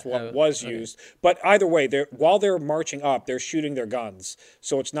sure if that's what was used, but either way, while they're marching up, they're shooting their guns.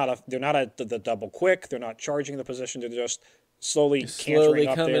 So it's they're not at the double quick. They're not charging the position. They're just slowly cantering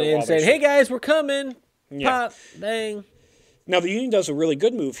up coming there in, saying, "Hey guys, we're coming!" Pop, bang. Now, the Union does a really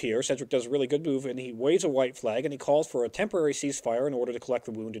good move here. Sedgwick does a really good move, and he waves a white flag, and he calls for a temporary ceasefire in order to collect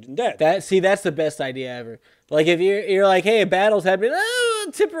the wounded and dead. That's the best idea ever. Like, if you're like, hey, a battle's happening,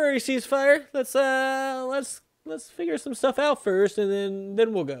 temporary ceasefire. Let's figure some stuff out first, and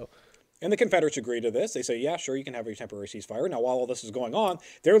then we'll go. And the Confederates agree to this. They say, yeah, sure, you can have your temporary ceasefire. Now, while all this is going on,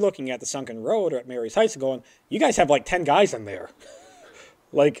 they're looking at the sunken road at Mares Heights and going, you guys have like 10 guys in there.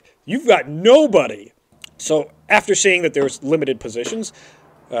 Like, you've got nobody. So after seeing that there's limited positions,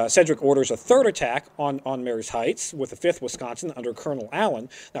 Sedgwick orders a 3rd attack on Mares Heights with the 5th Wisconsin under Colonel Allen.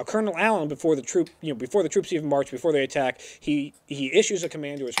 Now, Colonel Allen, before the troops even march, before they attack, he issues a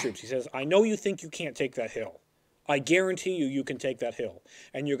command to his troops. He says, I know you think you can't take that hill. I guarantee you can take that hill.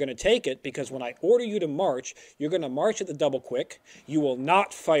 And you're going to take it because when I order you to march, you're going to march at the double quick. You will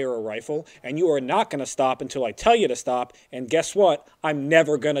not fire a rifle, and you are not going to stop until I tell you to stop. And guess what? I'm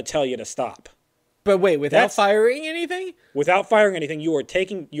never going to tell you to stop. But wait, without firing anything? Without firing anything, you are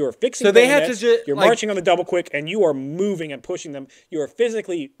fixing. So they have to you're marching on the double quick, and you are moving and pushing them. You are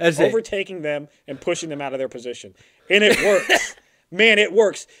physically overtaking them and pushing them out of their position, and it works. Man, it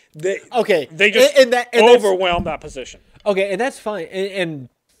works. They just overwhelm that position. Okay, and that's fine and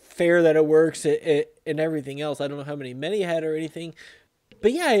fair that it works and everything else. I don't know how many men he had or anything,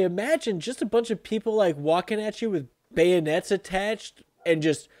 but yeah, I imagine just a bunch of people like walking at you with bayonets attached and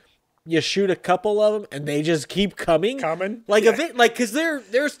just you shoot a couple of them and they just keep coming. Like because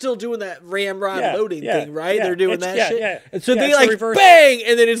they're still doing that ramrod loading thing, right? They're doing that shit. Yeah. And so they like bang,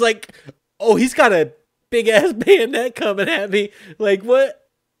 and then it's like, oh, he's got a big ass bayonet coming at me. Like what?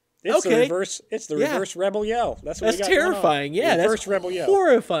 It's the reverse. It's the reverse rebel yell. That's terrifying. Yeah, reverse rebel yell.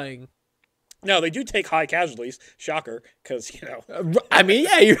 Horrifying. No, they do take high casualties. Shocker, because I mean,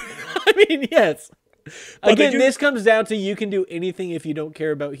 yeah. I mean, yes. But again, this comes down to you can do anything if you don't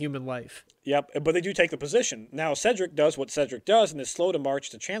care about human life. Yep, but they do take the position. Now, Cedric does what Cedric does and is slow to march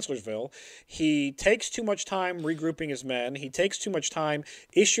to Chancellorsville. He takes too much time regrouping his men. He takes too much time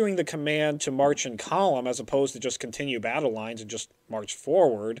issuing the command to march in column as opposed to just continue battle lines and just march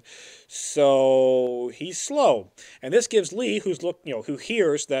forward. So he's slow. And this gives Lee, who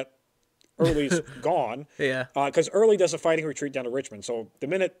hears that Early's gone. Yeah. Because Early does a fighting retreat down to Richmond. So the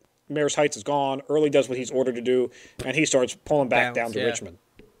minute Mayor's Heights is gone, Early does what he's ordered to do, and he starts pulling back down to Richmond.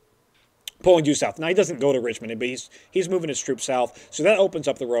 Pulling due south. Now, he doesn't go to Richmond, but he's moving his troops south, so that opens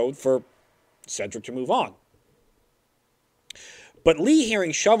up the road for Cedric to move on. But Lee,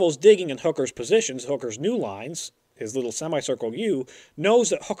 hearing shovels digging in Hooker's positions, Hooker's new lines, his little semicircle U,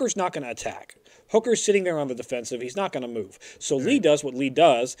 knows that Hooker's not going to attack. Hooker's sitting there on the defensive. He's not going to move. So Lee does what Lee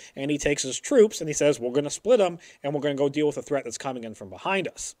does, and he takes his troops, and he says, we're going to split them, and we're going to go deal with a threat that's coming in from behind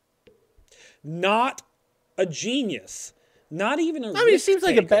us. Not a genius. Not even a I mean, it seems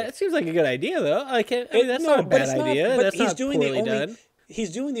like a good idea, though. That's not a bad idea. That's not poorly done.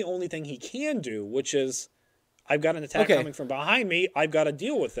 He's doing the only thing he can do, which is, I've got an attack coming from behind me. I've got to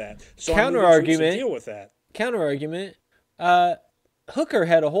deal with that. So counter-argument. Deal with that. Counter-argument. Hooker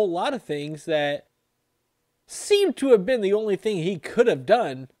had a whole lot of things that seemed to have been the only thing he could have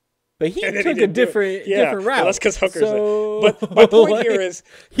done, but he took a different route. Well, that's because Hooker's But my point here is...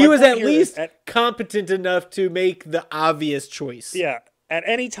 He was at least competent enough to make the obvious choice. Yeah. At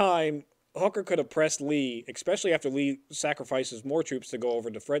any time, Hooker could have pressed Lee, especially after Lee sacrifices more troops to go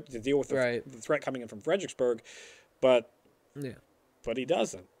over to deal with the threat coming in from Fredericksburg, but he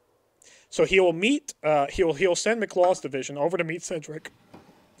doesn't. So he'll meet. He'll send McLaw's division over to meet Cedric.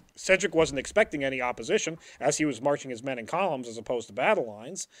 Cedric wasn't expecting any opposition as he was marching his men in columns as opposed to battle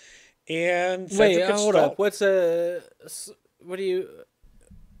lines. And Cedric hold up. What do you?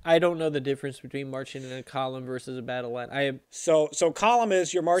 I don't know the difference between marching in a column versus a battle line. So column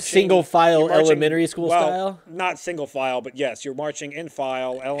is you're marching single file elementary school style. Not single file, but yes, you're marching in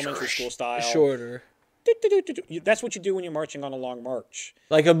file elementary school style. Shorter. That's what you do when you're marching on a long march.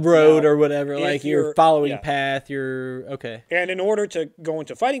 Like a road or whatever. Like you're following path. You're okay. And in order to go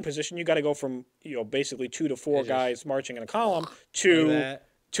into fighting position, you got to go from basically 2 to 4 guys marching in a column to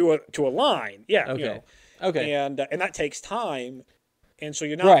a line. Yeah. Okay. Okay. And that takes time. And so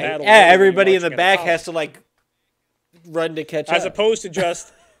you're not battling. Yeah, everybody in the back has to run to catch up. As opposed to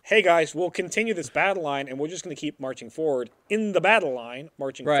just, hey guys, we'll continue this battle line and we're just going to keep marching forward in the battle line,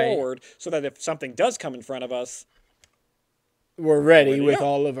 marching forward, so that if something does come in front of us, we're ready with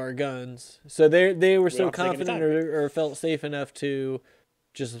all of our guns. So they were so confident or felt safe enough to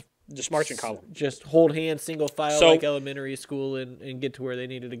just march in column. Just hold hands, single file like elementary school and get to where they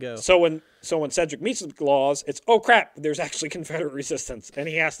needed to go. So when Cedric meets the McLaws, it's, oh crap, there's actually Confederate resistance. And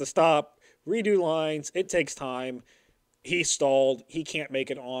he has to stop, redo lines. It takes time. He stalled. He can't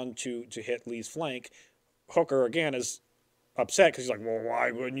make it on to hit Lee's flank. Hooker, again, is upset because he's like, well,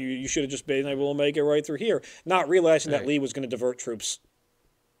 why wouldn't you? You should have just been able to make it right through here. Not realizing that Lee was going to divert troops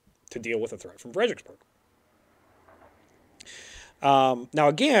to deal with a threat from Fredericksburg. Now,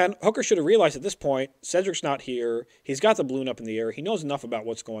 again, Hooker should have realized at this point, Cedric's not here. He's got the balloon up in the air. He knows enough about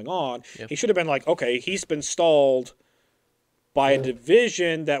what's going on. Yep. He should have been like, okay, he's been stalled by a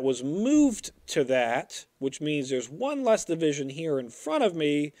division that was moved to that, which means there's one less division here in front of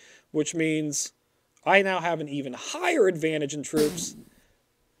me, which means I now have an even higher advantage in troops.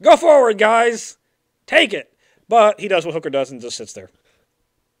 Go forward, guys. Take it. But he does what Hooker does and just sits there.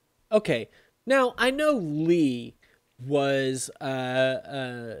 Okay. Now, I know Lee was,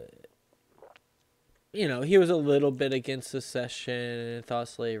 he was a little bit against secession and thought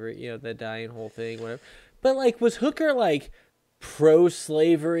slavery, the dying whole thing, whatever. But, was Hooker,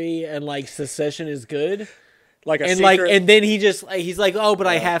 pro-slavery and, secession is good? And then he's like, oh, but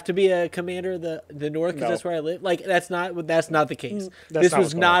I have to be a commander of the North because that's where I live. That's not the case. This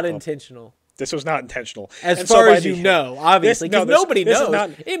was not intentional. This was not intentional. As far as you know, obviously, because nobody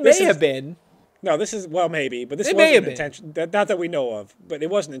knows. It may have been. No, this is, maybe, but this wasn't intentional. Not that we know of, but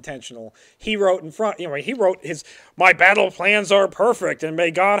it wasn't intentional. He wrote in front, he wrote my battle plans are perfect, and may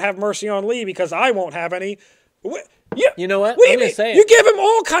God have mercy on Lee because I won't have any. You know what? I'm going to say it. You give him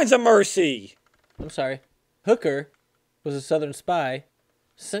all kinds of mercy. I'm sorry. Hooker was a Southern spy,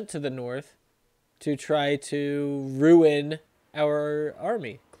 sent to the north to try to ruin our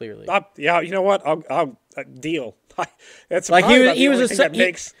army. Clearly, yeah. You know what? I'll deal. That's like he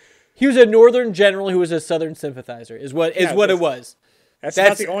was he was a northern general who was a southern sympathizer. Is what it was. That's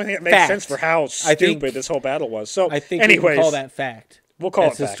not the only thing that makes sense for how stupid this whole battle was. So, I think anyways, we can call that fact. We'll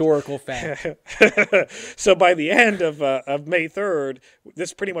call it historical fact. So by the end of May 3rd,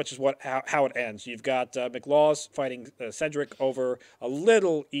 this pretty much is how it ends. You've got McLaws fighting Cedric over a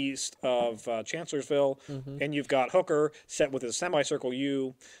little east of Chancellorsville, and you've got Hooker set with his semicircle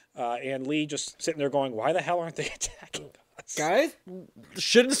U, and Lee just sitting there going, "Why the hell aren't they attacking us, guys?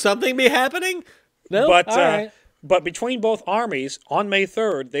 Shouldn't something be happening?" No, but all right. But between both armies, on May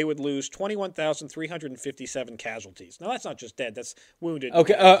 3rd, they would lose 21,357 casualties. Now, that's not just dead; that's wounded.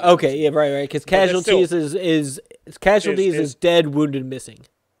 Okay, yeah, right. Because casualties is dead, wounded, missing.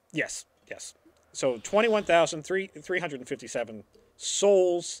 Yes. So 21,357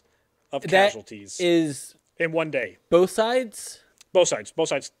 souls of casualties is in one day. Both sides. Both sides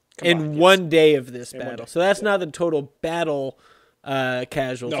combined, in one day of this battle. So that's not the total battle.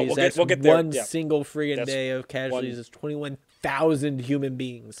 Casualties. No, we'll get there. One single friggin' day of casualties is 21,000 human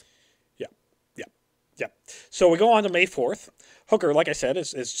beings. Yeah. So we go on to May 4th. Hooker, like I said,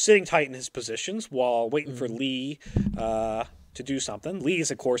 is sitting tight in his positions while waiting for Lee to do something. Lee is,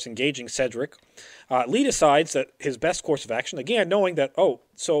 of course, engaging Cedric. Lee decides that his best course of action, again, knowing that,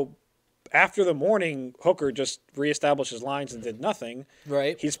 so after the morning, Hooker just reestablished his lines and did nothing.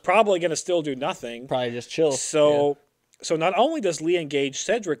 Right. He's probably going to still do nothing. Probably just chill. So not only does Lee engage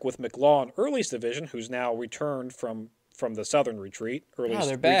Cedric with McLaw and Early's division, who's now returned from the southern retreat,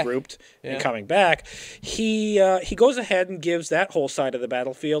 Early's regrouped and coming back, he goes ahead and gives that whole side of the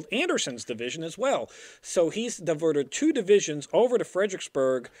battlefield Anderson's division as well. So he's diverted 2 divisions over to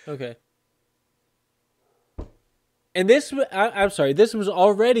Fredericksburg. Okay. And this, I'm sorry, this was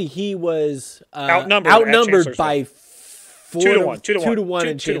already, he was outnumbered by 2-1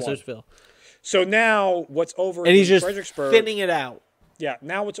 in Chancellorsville. So now what's over in Fredericksburg... And he's just thinning it out. Yeah,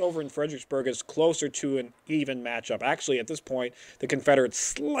 now what's over in Fredericksburg is closer to an even matchup. Actually, at this point, the Confederates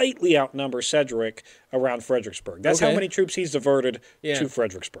slightly outnumber Cedric around Fredericksburg. That's how many troops he's diverted to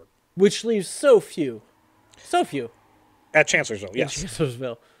Fredericksburg. Which leaves so few. At Chancellorsville, yes.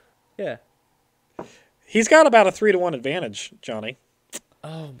 Chancellorsville, yeah. He's got about a 3-1 advantage, Johnny.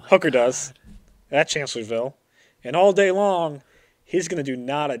 Oh, my Hooker God. does at Chancellorsville. And all day long, he's going to do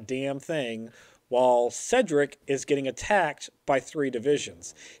not a damn thing while Cedric is getting attacked by 3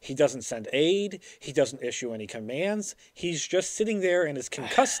 divisions. He doesn't send aid. He doesn't issue any commands. He's just sitting there in his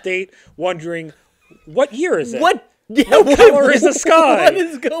concussed state wondering, what year is it? What color is the sky? What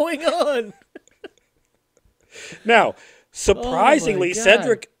is going on? Now, surprisingly,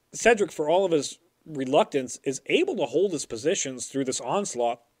 Cedric, for all of his reluctance, is able to hold his positions through this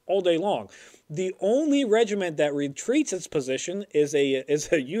onslaught all day long. The only regiment that retreats its position is a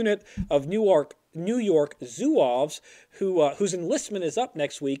unit of New York Zouaves whose enlistment is up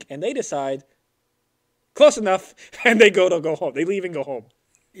next week, and they decide close enough, and they go home. They leave and go home.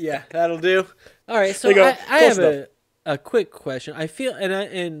 Yeah, that'll do. All right, so I have a quick question. I feel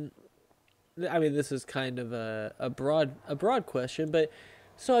and I mean this is kind of a broad question, but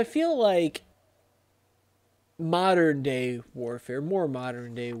so I feel like more modern day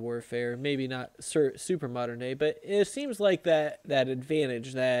warfare, maybe not super modern day, but it seems like that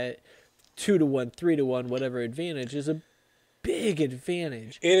advantage, that 2-1, 3-1, whatever advantage, is a big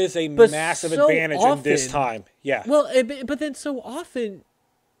advantage. It is a massive advantage in this time. Yeah. Well, but then so often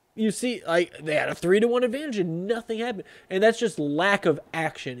you see, like, they had a 3-1 advantage and nothing happened, and that's just lack of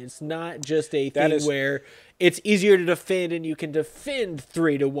action. It's not just a thing where it's easier to defend and you can defend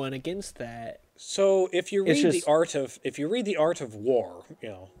 3-1 against that. So if you read the art of war,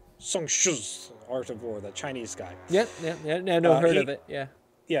 Sun Tzu's Art of War, the Chinese guy. Yep. No, heard of it. Yeah.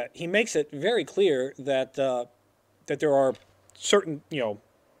 Yeah, he makes it very clear that there are certain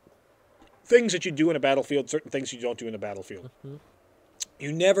things that you do in a battlefield, certain things you don't do in a battlefield. Mm-hmm.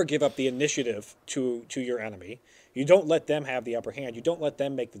 You never give up the initiative to your enemy. You don't let them have the upper hand. You don't let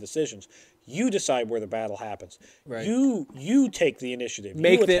them make the decisions. You decide where the battle happens. Right. You take the initiative.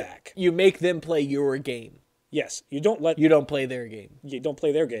 You attack. You make them play your game. Yes. You don't play their game. You don't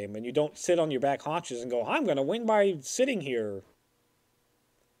play their game, and you don't sit on your back haunches and go, I'm going to win by sitting here.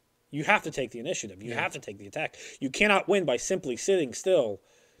 You have to take the initiative. You have to take the attack. You cannot win by simply sitting still.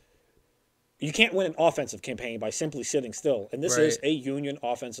 You can't win an offensive campaign by simply sitting still. And this is a Union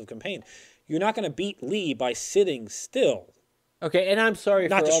offensive campaign. You're not going to beat Lee by sitting still. Okay, and I'm sorry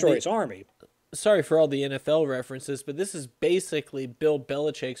not destroy his army. Sorry for all the NFL references, but this is basically Bill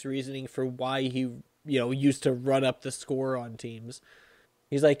Belichick's reasoning for why he, used to run up the score on teams.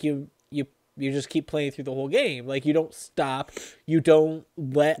 He's like, you just keep playing through the whole game. Like, you don't stop. You don't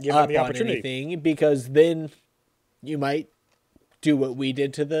let up on anything, because then you might do what we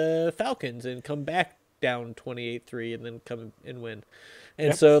did to the Falcons and come back down 28-3 and then come and win.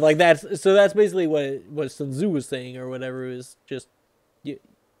 And so like that's basically what Sun Tzu was saying or whatever. Is just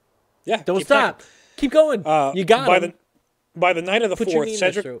don't stop. Keep going. You got him. By the night of the 4th,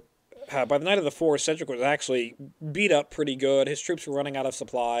 Cedric. By the night of the 4th, Cedric was actually beat up pretty good. His troops were running out of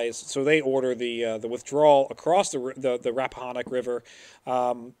supplies, so they order the withdrawal across the Rappahannock River.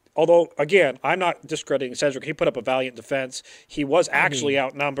 Although, again, I'm not discrediting Cedric. He put up a valiant defense. He was actually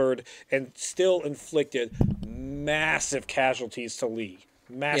outnumbered and still inflicted massive casualties to Lee.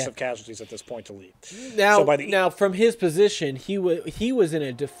 Casualties at this point to Lee. Now, from his position, he was in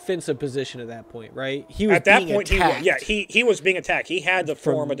a defensive position at that point, right? He was at that point. He was being attacked. He had to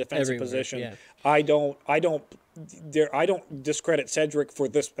form a defensive position. Yeah. I don't discredit Cedric for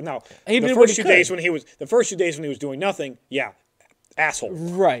this. Now, the first few days when he was doing nothing, asshole.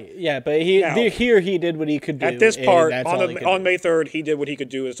 Right. Yeah, but here he did what he could do. At this part, on May 3rd, he did what he could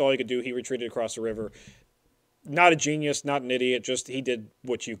do. That's all he could do. He retreated across the river. Not a genius, not an idiot. Just he did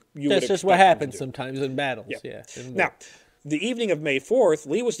what you would expect. That's just what happens sometimes in battles. Yeah. Now, the evening of May 4th,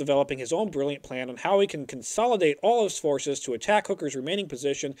 Lee was developing his own brilliant plan on how he can consolidate all his forces to attack Hooker's remaining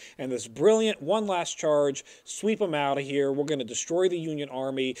position, and this brilliant one last charge, sweep him out of here. We're going to destroy the Union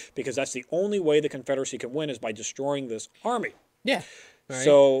Army, because that's the only way the Confederacy can win, is by destroying this army. Yeah. Right.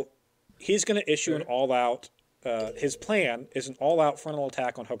 So he's going to issue an all-out. His plan is an all-out frontal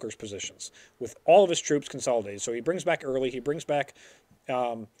attack on Hooker's positions with all of his troops consolidated. So he brings back Early, he brings back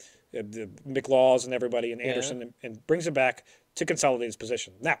the McLaws and everybody, and Anderson, and brings him back to consolidate his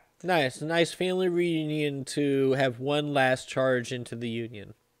position. Now, nice family reunion to have one last charge into the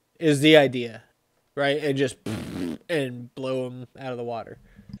Union is the idea, right? And just and blow him out of the water.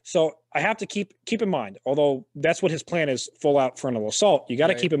 So I have to keep in mind, although that's what his plan is, full-out frontal assault. You got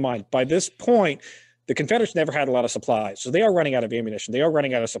to keep in mind by this point, the Confederates never had a lot of supplies, so they are running out of ammunition. They are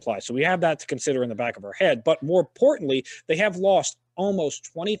running out of supplies. So we have that to consider in the back of our head. But more importantly, they have lost almost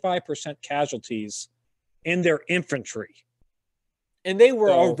 25% casualties in their infantry. And they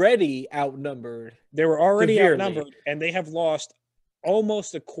were already outnumbered. They were already outnumbered, and they have lost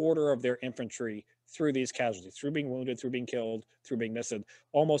almost a quarter of their infantry through these casualties, through being wounded, through being killed, through being missed.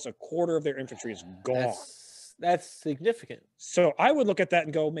 Almost a quarter of their infantry is gone. That's significant. So I would look at that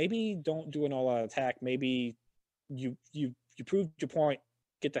and go, maybe don't do an all-out attack. Maybe you proved your point,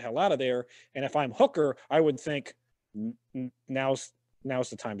 get the hell out of there. And if I'm Hooker, I would think now's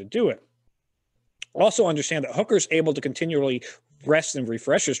the time to do it. Also understand that Hooker's able to continually rest and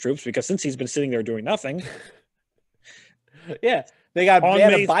refresh his troops, because since he's been sitting there doing nothing. Yeah, they had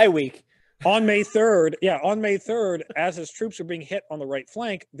a bye week. On May 3rd, as his troops were being hit on the right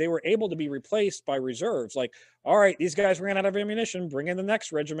flank, they were able to be replaced by reserves. Like, all right, these guys ran out of ammunition, bring in the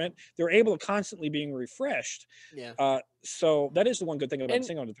next regiment. They were able to constantly being refreshed. Yeah. So that is the one good thing about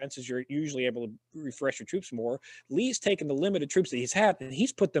staying on defense, is you're usually able to refresh your troops more. Lee's taken the limited troops that he's had, and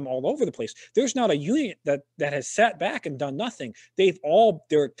he's put them all over the place. There's not a unit that has sat back and done nothing.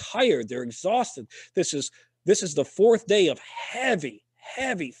 They're tired. They're exhausted. This is the 4th day of heavy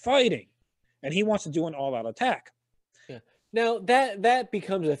fighting. And he wants to do an all-out attack. Yeah. Now that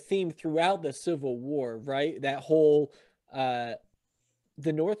becomes a theme throughout the Civil War, right? That whole the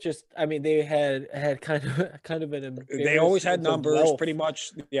North they had kind of an. They always had numbers, pretty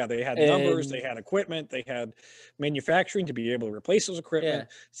much. Yeah, they had numbers. They had equipment. They had manufacturing to be able to replace those equipment.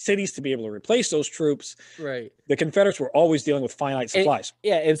 Yeah. Cities to be able to replace those troops. Right. The Confederates were always dealing with finite supplies.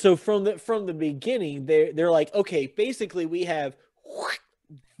 And so from the beginning, they're like, okay, basically we have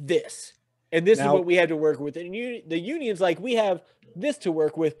this. And this is what we had to work with. And the Union's like, we have this to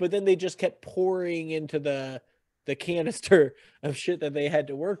work with, but then they just kept pouring into the canister of shit that they had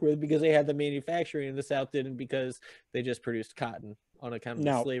to work with, because they had the manufacturing and the South didn't, because they just produced cotton on account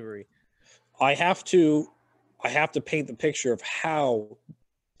of slavery. I have to paint the picture of how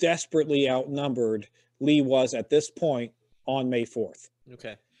desperately outnumbered Lee was at this point on May 4th.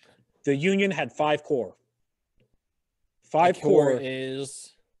 Okay. The Union had 5 corps. 5 corps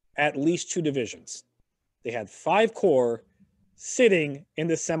is at least 2 divisions. They had 5 corps sitting in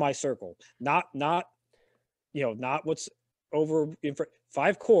the semicircle, not what's over in front.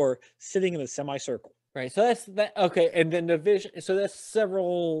 5 corps sitting in the semicircle. Right. So that's that. Okay. And then division. So that's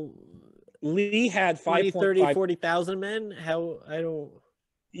several. Lee had 30, 40,000 men.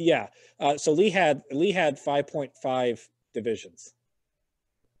 Yeah. So Lee had 5.5 divisions.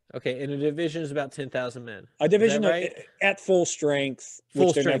 Okay, and a division is about 10,000 men. A division at full strength,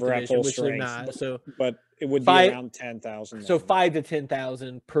 which they're never at full strength. Not, so, but it would be around 10,000. So 5 to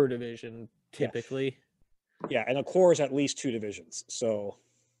 10,000 per division, typically. Yeah, and a corps is at least 2 divisions. So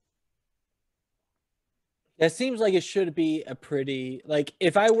that seems like it should be a pretty, like,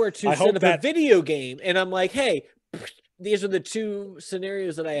 if I were to set up a video game and I'm like, hey, these are the 2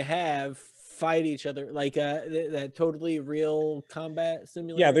 scenarios that I have, fight each other, like that totally real combat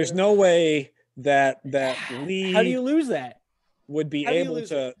simulator. Yeah, there's no way that Lee. How do you lose that? Would be able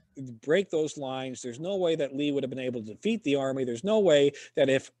to break those lines. There's no way that Lee would have been able to defeat the army. There's no way that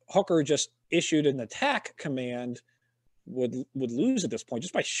if Hooker just issued an attack command would lose at this point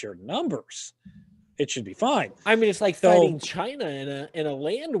just by sheer numbers. It should be fine. I mean, it's like fighting China in a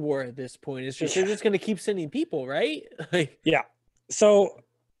land war at this point. It's just they're just going to keep sending people, right? Yeah. So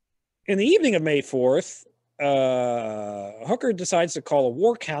in the evening of May 4th, Hooker decides to call a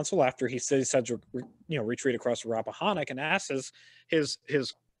war council after he said to retreat across the Rappahannock, and asks his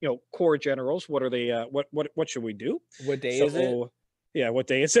corps generals, what are they what should we do? What day is it? Yeah, what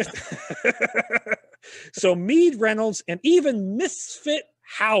day is it? So Meade, Reynolds, and even Misfit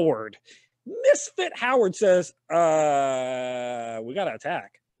Howard says, we gotta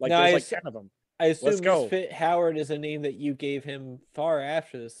attack. There's 10 of them. I assume Misfit Howard is a name that you gave him far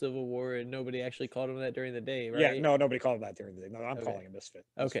after the Civil War, and nobody actually called him that during the day, right? Yeah, no, nobody called him that during the day. No, I'm calling him Misfit.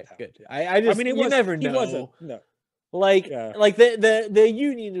 Okay, good. I mean, you never know. He wasn't. No. Like the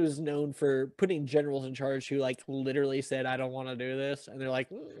Union was known for putting generals in charge who literally said, "I don't want to do this," and they're like,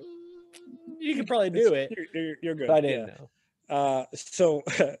 "You could probably do it." You're good. But I didn't know. So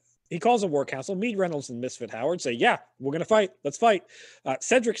he calls a war council. Meade, Reynolds, and Misfit Howard say, "Yeah, we're gonna fight. Let's fight."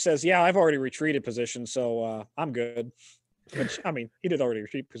 Cedric says, "Yeah, I've already retreated position, so I'm good." Which, I mean, he did already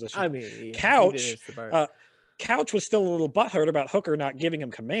retreat position. I mean, Couch was still a little butthurt about Hooker not giving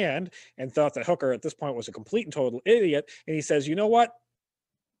him command, and thought that Hooker at this point was a complete and total idiot. And he says, "You know what?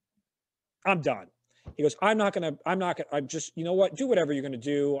 I'm done." He goes, I'm just, you know what? Do whatever you're going to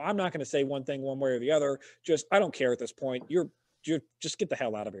do. I'm not going to say one thing one way or the other. I don't care at this point. You're just get the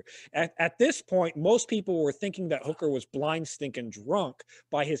hell out of here. At this point, most people were thinking that Hooker was blind, stinking drunk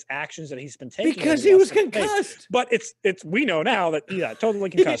by his actions that he's been taking. Because he was concussed. But we know now that, totally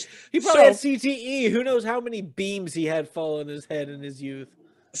concussed. He probably had CTE. Who knows how many beams he had fall on his head in his youth.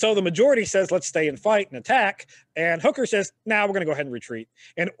 So the majority says, let's stay and fight and attack. And Hooker says, we're going to go ahead and retreat.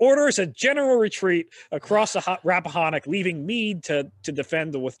 And orders a general retreat across the Rappahannock, leaving Meade to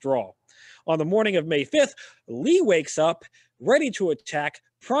defend the withdrawal. On the morning of May 5th, Lee wakes up, ready to attack,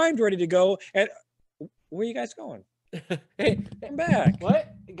 primed, ready to go. And where are you guys going? Hey, come back.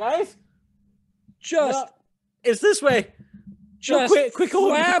 What? Guys? It's this way. Just quick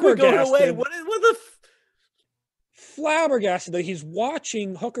going away. What the flabbergasted that he's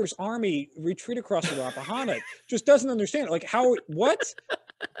watching Hooker's army retreat across the Rappahannock. Just doesn't understand it. What?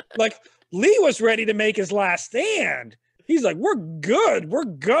 Lee was ready to make his last stand. He's like, we're good. We're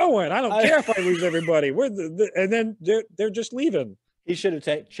going. I don't care if I lose everybody. And then they're just leaving. He should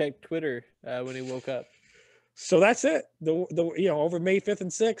have checked Twitter when he woke up. So that's it. Over May 5th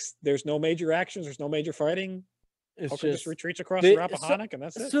and 6th, there's no major actions. There's no major fighting. Hooker just retreats across the Rappahannock, and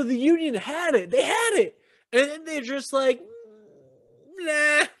that's it. So the Union had it. They had it. And then they're just like,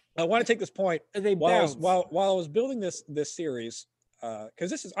 nah. I want to take this point. And they while I was building this series,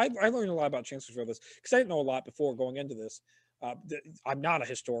 because I learned a lot about Chancellorsville because I didn't know a lot before going into this. I'm not a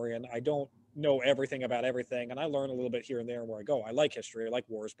historian. I don't know everything about everything, and I learn a little bit here and there where I go. I like history, I like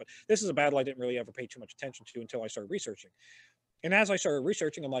wars, but this is a battle I didn't really ever pay too much attention to until I started researching. And as I started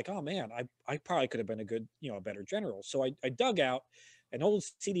researching, I'm like, oh man, I probably could have been a better general. So I dug out an old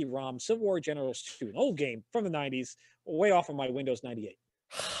CD-ROM, Civil War Generals 2, an old game from the 90s, way off of my Windows 98.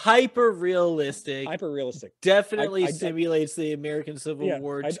 Hyper realistic. Definitely simulates the American Civil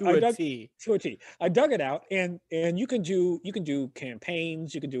War to a T. I dug it out, and you can do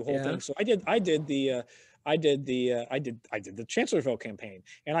campaigns, you can do whole things. So I did the Chancellorsville campaign,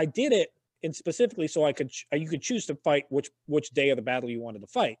 and I did it specifically so you could choose to fight which day of the battle you wanted to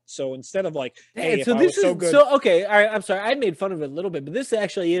fight. So instead of okay, all right, I'm sorry, I made fun of it a little bit, but this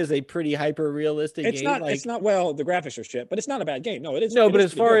actually is a pretty hyper realistic game. It's not well, the graphics are shit, but it's not a bad game. No, it is. No, but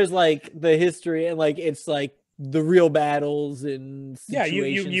as far as the history and it's the real battles and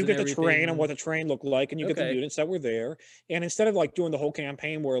situations you get the terrain and what the terrain looked like, and you get the units that were there. And instead of doing the whole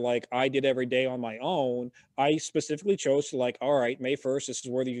campaign where I did every day on my own, I specifically chose to all right, May 1st, this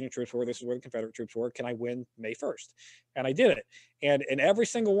is where the Union troops were, this is where the Confederate troops were. Can I win May 1st? And I did it. And in every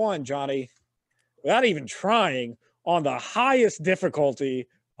single one, Johnny, without even trying, on the highest difficulty,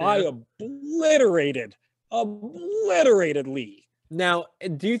 I obliterated Lee. Now,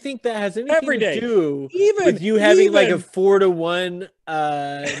 do you think that has anything Every day. to do with you having like a 4-1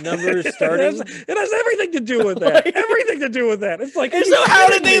 number starting? It has everything to do with that. Everything to do with that. It's like, and so how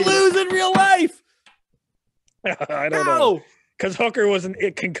did they lose in real life? I don't know. Because Hooker was an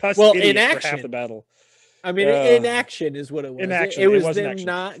concussed idiot for half the battle. I mean, inaction is what it was. Inaction. It was them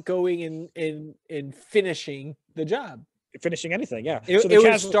not going and finishing the job. Finishing anything, yeah. It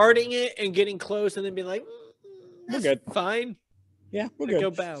was starting it and getting close and then being like, we're good. Fine. Yeah, we're good.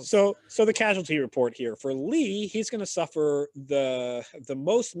 Go bounce. So the casualty report here for Lee, he's going to suffer the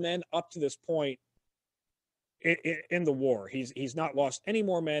most men up to this point in the war. He's not lost any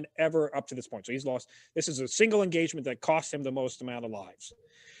more men ever up to this point. So he's lost. This is a single engagement that cost him the most amount of lives.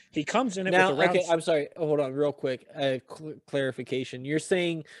 He comes in it with around. Okay, I'm sorry. Hold on, real quick. Clarification. You're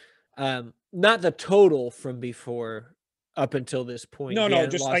saying not the total from before. Up until this point, no,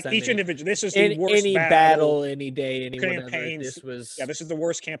 just like each individual. This is the worst any battle, any day, any campaign. This is the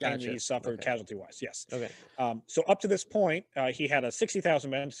worst campaign that he suffered casualty wise. Yes. Okay. So up to this point, he had a 60,000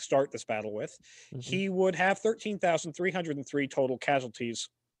 men to start this battle with. Mm-hmm. He would have 13,303 total casualties.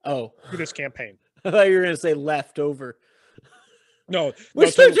 Through this campaign. I thought you were going to say leftover. No,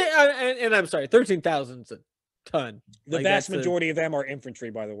 which 13, and I'm sorry, 13,000's a ton. The vast majority of them are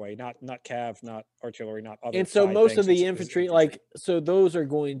infantry, by the way, not cav, not artillery, not other. And so most of the infantry, those are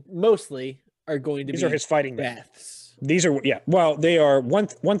mostly to be. These are his fighting deaths. These are Well, they are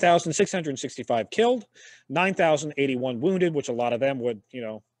 1,665 killed, 9,081 wounded, which a lot of them would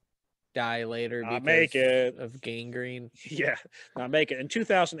die later because of gangrene. Yeah, not make it. In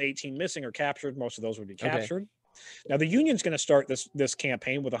 2018, missing or captured. Most of those would be captured. Okay. Now the Union's going to start this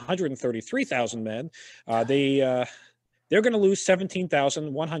campaign with 133,000 men. They're going to lose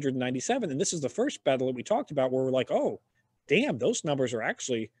 17,197, and this is the first battle that we talked about where we're like, oh, damn, those numbers are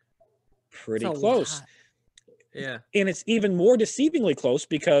actually pretty close. Yeah, and it's even more deceivingly close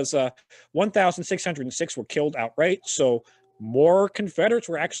because 1,606 were killed outright. So more Confederates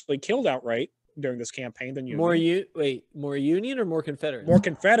were actually killed outright during this campaign than Union. More Union or more Confederates? More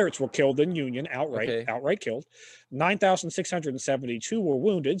Confederates were killed than Union outright killed. 9,672 were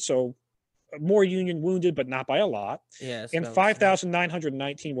wounded, so more Union wounded, but not by a lot. Yes. And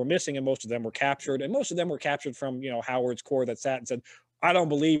 5,919 were missing, and most of them were captured. And most of them were captured from Howard's Corps that sat and said, "I don't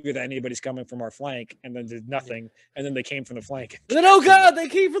believe that anybody's coming from our flank," and then did nothing. And then they came from the flank. And then, oh God, they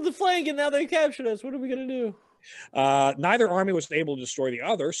came from the flank, and now they captured us. What are we gonna do? Neither army was able to destroy the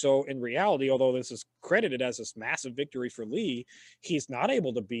other. So in reality, although this is credited as this massive victory for Lee, he's not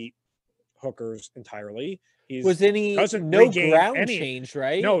able to beat Hooker's entirely. Was no ground changed,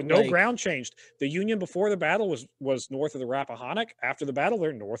 right? No ground changed. The Union before the battle was north of the Rappahannock. After the battle,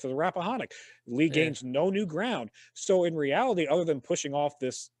 they're north of the Rappahannock. Lee gains no new ground. So in reality, other than pushing off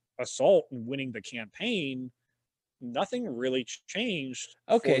this assault and winning the campaign, nothing really changed.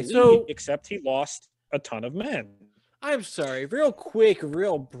 Okay, so except he lost a ton of men. I'm sorry. Real quick,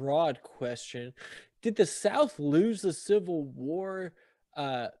 real broad question. Did the South lose the Civil War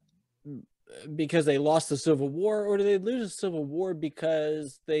because they lost the Civil War, or did they lose the Civil War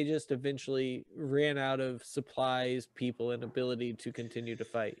because they just eventually ran out of supplies, people, and ability to continue to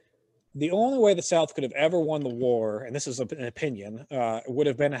fight? The only way the South could have ever won the war, and this is an opinion, would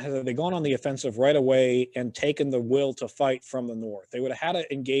have been had they gone on the offensive right away and taken the will to fight from the North. They would have had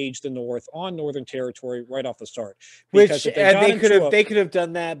to engage the North on Northern territory right off the start. Which they could have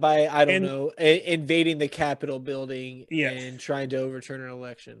done that by invading the Capitol building and trying to overturn an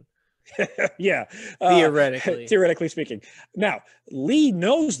election. Yeah, theoretically speaking. Now Lee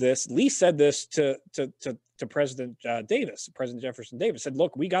knows this. Lee said this to President Davis. President Jefferson Davis said,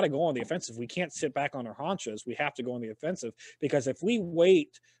 "Look, we got to go on the offensive. We can't sit back on our haunches. We have to go on the offensive because if we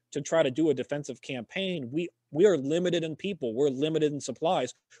wait to try to do a defensive campaign, we are limited in people. We're limited in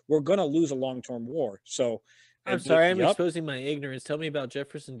supplies. We're going to lose a long-term war." So. I'm sorry, I'm exposing my ignorance. Tell me about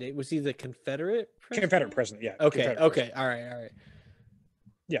Jefferson Davis. Was he the Confederate president? Confederate president, yeah. Okay, all right.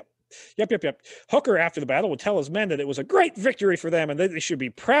 Yep. Hooker, after the battle, would tell his men that it was a great victory for them and that they should be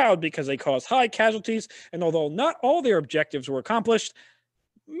proud because they caused high casualties. And although not all their objectives were accomplished,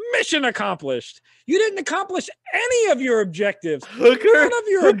 mission accomplished. You didn't accomplish any of your objectives. Hooker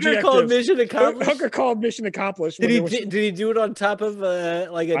called mission accomplished. Hooker called mission accomplished. Did he do it on top of a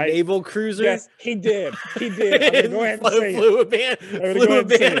naval cruiser? Yes, he did. I'm gonna go ahead and say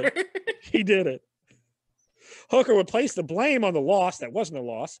it. He did it. Hooker would place the blame on the loss, that wasn't a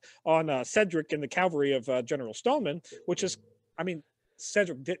loss, on Cedric and the cavalry of General Stoneman, which is,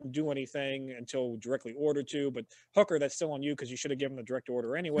 Cedric didn't do anything until directly ordered to, but Hooker, that's still on you because you should have given the direct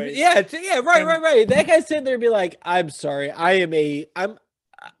order anyway. Yeah, right. That guy sitting there and be like, "I'm sorry, I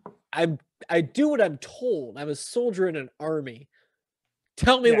do what I'm told. I'm a soldier in an army.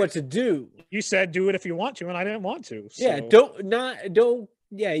 tell me what to do. You said do it if you want to, and I didn't want to. So. Yeah, don't.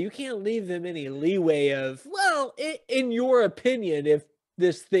 Yeah, you can't leave them any leeway of, well, in your opinion, if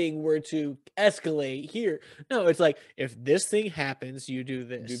this thing were to escalate here. No, it's like, if this thing happens, you do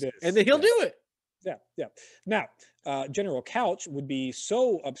this. And then he'll do it. Yeah. Now, General Couch would be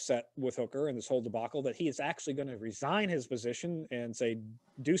so upset with Hooker and this whole debacle that he is actually going to resign his position and say,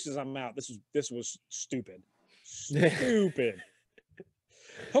 "Deuces, I'm out. This was stupid. Stupid."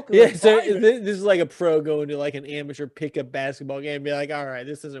 Hooker, yeah, so this is like a pro going to like an amateur pickup basketball game and be like, all right,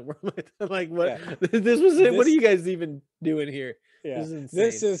 this isn't worth it. I'm like, what? Yeah. This was it. What are you guys even doing here? Yeah,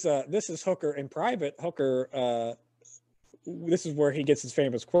 this is Hooker in private. Hooker, this is where he gets his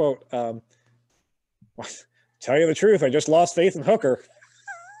famous quote. Tell you the truth, I just lost faith in Hooker.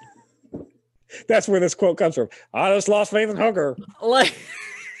 That's where this quote comes from. I just lost faith in Hooker. Like,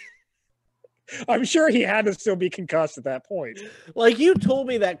 I'm sure he had to still be concussed at that point. Like, you told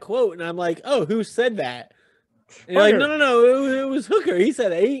me that quote, and I'm like, oh, who said that? And you're like, no, it was Hooker. He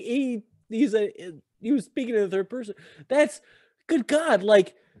said he was speaking in the third person. That's good God.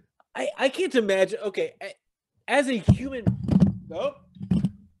 Like, I can't imagine. Okay, as a human, nope.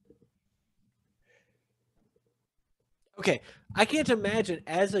 Okay, I can't imagine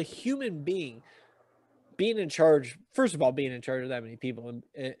as a human being being in charge, first of all, being in charge of that many people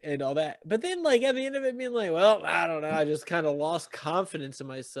and all that. But then, like, at the end of it, being like, well, I don't know. I just kind of lost confidence in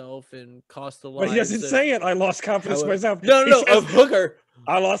myself and cost a lot. But he doesn't say it. I lost confidence in myself. No, of Hooker.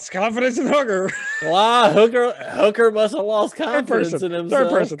 I lost confidence in Hooker. Wow, Hooker must have lost confidence in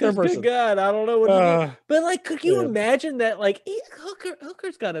himself. Third person. Good God, I don't know what to do. But, like, could you imagine that? Like,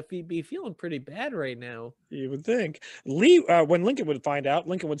 Hooker's got to be feeling pretty bad right now. You would think. Lee, when Lincoln would find out,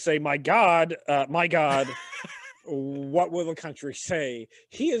 Lincoln would say, my God, what will the country say?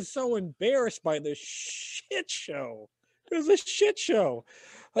 He is so embarrassed by this shit show. It was a shit show.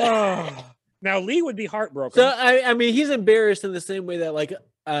 Now, Lee would be heartbroken. So, I mean, he's embarrassed in the same way that, like,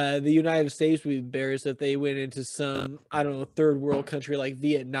 the United States would be embarrassed if they went into some, I don't know, third world country like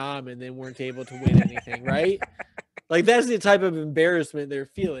Vietnam and then weren't able to win anything, right? Like, that's the type of embarrassment they're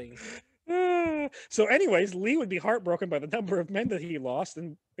feeling. So, anyways, Lee would be heartbroken by the number of men that he lost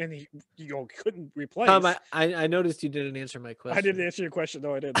and he couldn't replace. I noticed you didn't answer my question. I didn't answer your question.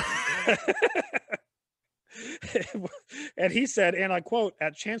 No, I didn't. And he said, and I quote,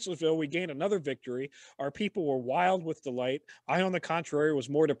 at Chancellorsville, we gained another victory. Our people were wild with delight. I, on the contrary, was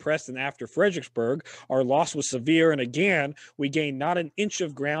more depressed than after Fredericksburg. Our loss was severe. And again, we gained not an inch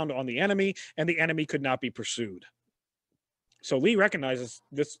of ground on the enemy, and the enemy could not be pursued. So Lee recognizes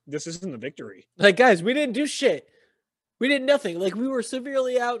this isn't a victory. Like, guys, we didn't do shit. We did nothing. Like, we were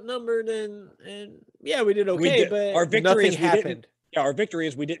severely outnumbered and yeah, we did okay, but our victory nothing happened. Yeah, our victory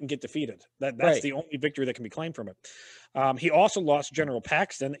is we didn't get defeated. That's right. The only victory that can be claimed from it. He also lost General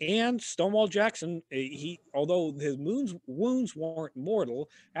Paxton and Stonewall Jackson. Although his wounds weren't mortal,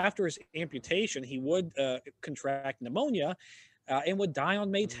 after his amputation, he would contract pneumonia and would die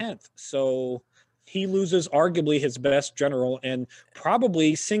on May 10th. So he loses arguably his best general and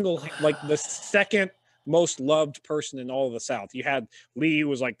probably the second most loved person in all of the South. You had Lee, who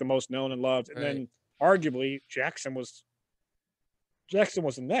was like the most known and loved, and then arguably Jackson was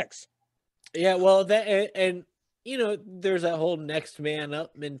the next. Yeah, well, that and you know, there's that whole next man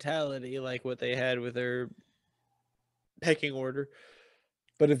up mentality, like what they had with their pecking order.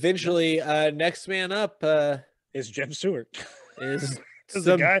 But eventually, next man up is Jeb Stuart. Is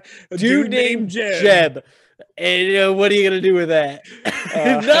some a dude named Jeb. And what are you gonna do with that?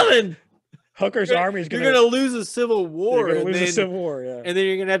 Nothing. Hooker's army is you're gonna lose a civil war. You're gonna lose a civil war, yeah. And then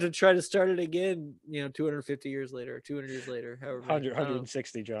you're gonna have to try to start it again, 250 years later, 200 years later, however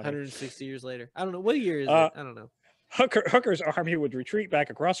 160, John. 160 years later. I don't know. What year is it? I don't know. Hooker's army would retreat back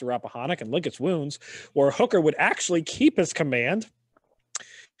across the Rappahannock and lick its wounds, where Hooker would actually keep his command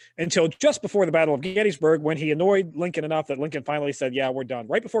until just before the Battle of Gettysburg, when he annoyed Lincoln enough that Lincoln finally said, yeah, we're done.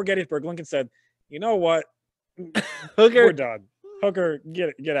 Right before Gettysburg, Lincoln said, you know what? Hooker, we're done. Hooker,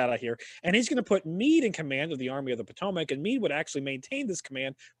 get out of here. And he's going to put Meade in command of the Army of the Potomac, and Meade would actually maintain this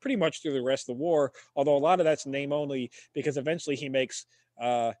command pretty much through the rest of the war, although a lot of that's name only, because eventually he makes,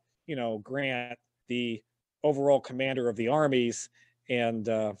 Grant the overall commander of the armies, and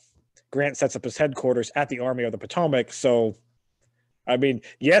Grant sets up his headquarters at the Army of the Potomac. So, I mean,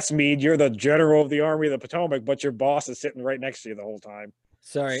 yes, Meade, you're the general of the Army of the Potomac, but your boss is sitting right next to you the whole time.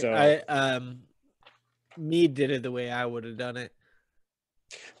 Sorry, so, Meade did it the way I would have done it.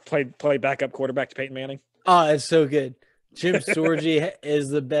 Play backup quarterback to Peyton Manning. Oh, it's so good. Jim Sorgi is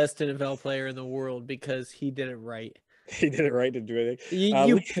the best NFL player in the world because he did it right. He did it right to do anything.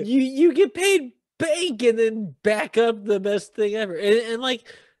 You get paid bank and then back up the best thing ever. And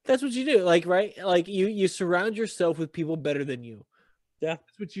like, that's what you do. Like, right? Like you surround yourself with people better than you. Yeah.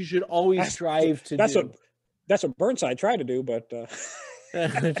 That's what you should always strive to do. That's what Burnside tried to do, but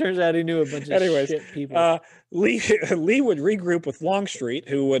it turns out he knew a bunch of shit people. Lee would regroup with Longstreet,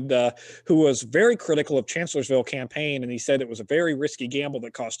 who was very critical of Chancellorsville campaign, and he said it was a very risky gamble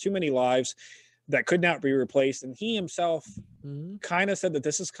that cost too many lives that could not be replaced. And he himself kind of said that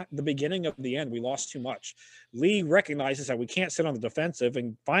this is the beginning of the end. We lost too much. Lee recognizes that we can't sit on the defensive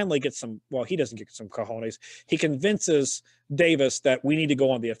and finally get some, well, he doesn't get some cojones. He convinces Davis that we need to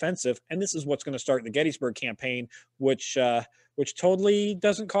go on the offensive. And this is what's going to start the Gettysburg campaign, which totally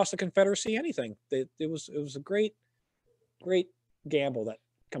doesn't cost the Confederacy anything. It was a great gamble that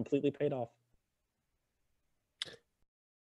completely paid off.